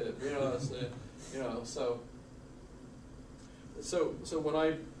perspective. So when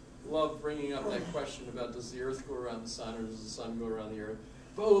I love bringing up that question about does the Earth go around the sun or does the sun go around the Earth,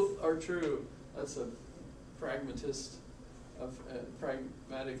 both are true. That's a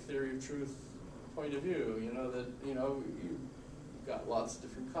pragmatic theory of truth point of view. You've got lots of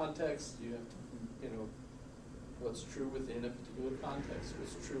different contexts. You have to, what's true within a particular context,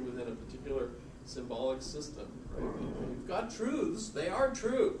 what's true within a particular symbolic system, right? You've got truths, they are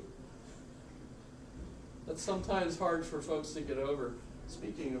true. That's sometimes hard for folks to get over.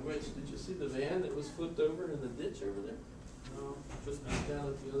 Speaking of which, did you see the van that was flipped over in the ditch over there? No, just down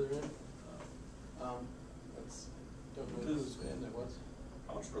at the other end. Don't know whose van that was.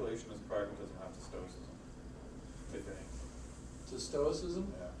 How much relation does pragmatism have to Stoicism, if any? To Stoicism?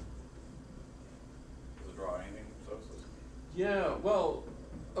 Yeah. Does it draw anything from Stoicism? Yeah, well,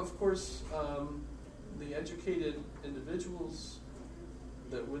 of course, the educated individuals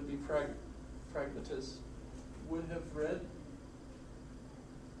that would be pragmatists would have read,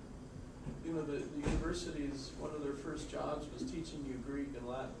 the universities, one of their first jobs was teaching you Greek and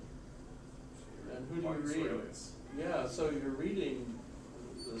Latin. And who do you read? Yeah, so you're reading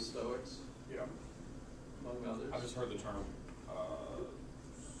the Stoics, yeah, among others. I've just heard the term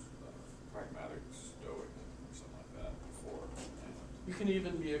pragmatic Stoic or something like that before. You can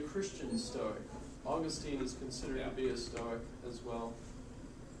even be a Christian Stoic. Augustine is considered to be a Stoic as well.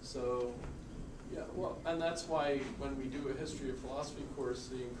 So, yeah, well, and that's why when we do a history of philosophy course,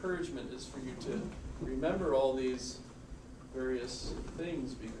 the encouragement is for you to remember all these various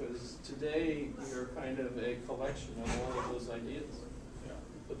things, because today we are kind of a collection of all of those ideas. Yeah.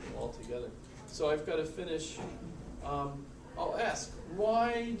 Put them all together. So I've got to finish. I'll ask,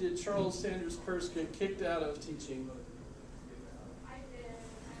 why did Charles Sanders Peirce get kicked out of teaching?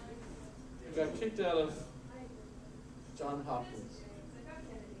 He got kicked out of Johns Hopkins.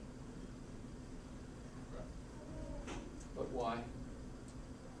 But why?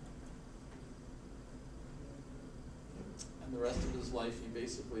 And the rest of his life he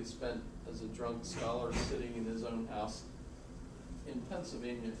basically spent as a drunk scholar sitting in his own house in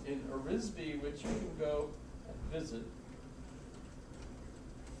Pennsylvania, in Orisby, which you can go and visit.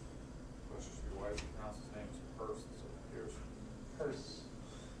 Which is your wife pronounce his name is Peirce instead of Peirce. Peirce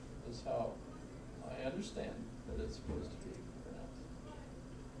is how I understand that it's supposed to be pronounced.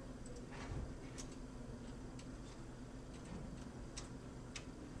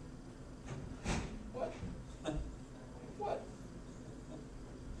 What? What?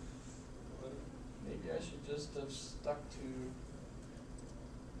 Maybe I should just have stuck to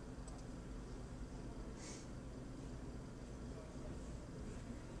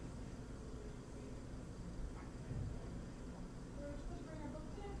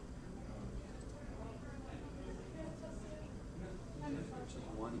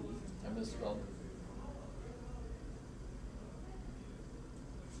I misspelled it.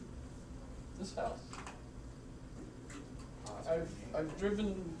 This house. I've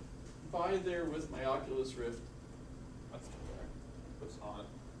driven by there with my Oculus Rift, That's still there. Looks haunted.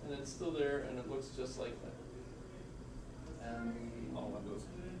 and it's still there, and it looks just like that. And All windows.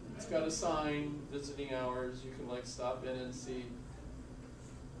 it's got a sign, visiting hours, you can like stop in and see,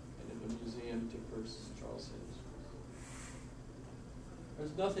 and in the museum to Peirce, Charles Sanders.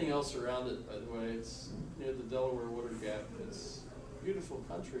 There's nothing else around it, by the way. It's near the Delaware Water Gap. It's beautiful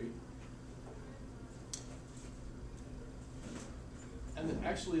country. And then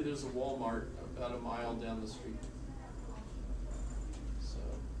actually there's a Walmart about a mile down the street. So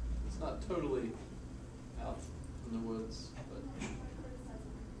it's not totally out in the woods, but it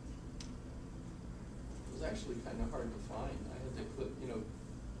was actually kind of hard to find. I had to click,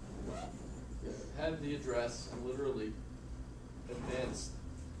 had the address and literally advanced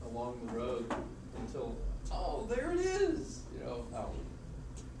along the road until, oh, there it is, Oh.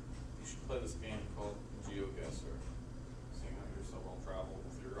 You should play this game called GeoGuessr. Seeing how you're so well traveled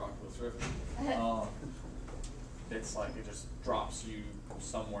with your Oculus Rift. It's like it just drops you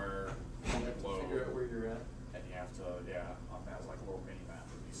somewhere you have to low, figure out where you're at. and you have to, on that like a little mini map,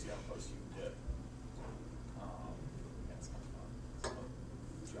 and you see how close you can get. Yeah, it's kind of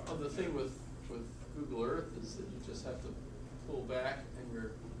fun. Oh, the thing with Google Earth is that you just have to pull back and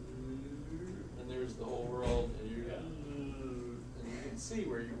and there's the whole world, and and you can see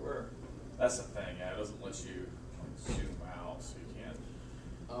where you were. That's the thing, yeah, it doesn't let you like, zoom out, so you can't,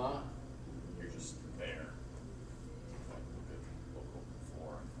 you're just there. Like a good local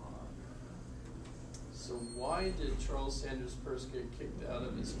flora and fauna. So why did Charles Sanders Peirce get kicked out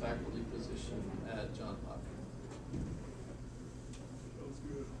of his faculty position at Johns Hopkins?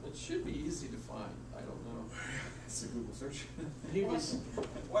 It should be easy to find. I don't know. It's a Google search. He was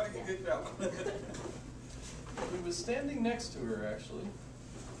Why did you get kicked out? he was standing next to her actually.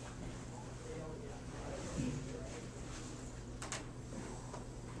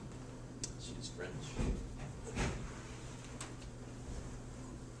 She's French.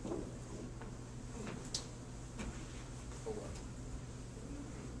 Oh, well.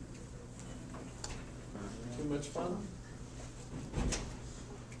 Too much fun?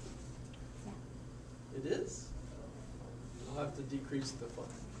 It is? I'll have to decrease the fun.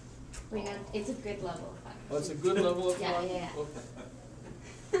 Wait, no, it's a good level of fun. Oh, it's a good level of Yeah, fun? yeah, yeah.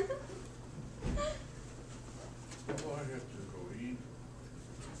 Okay. Well, I have to go eat,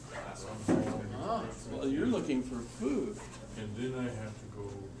 Ah, well, you're looking for food. and then I have to go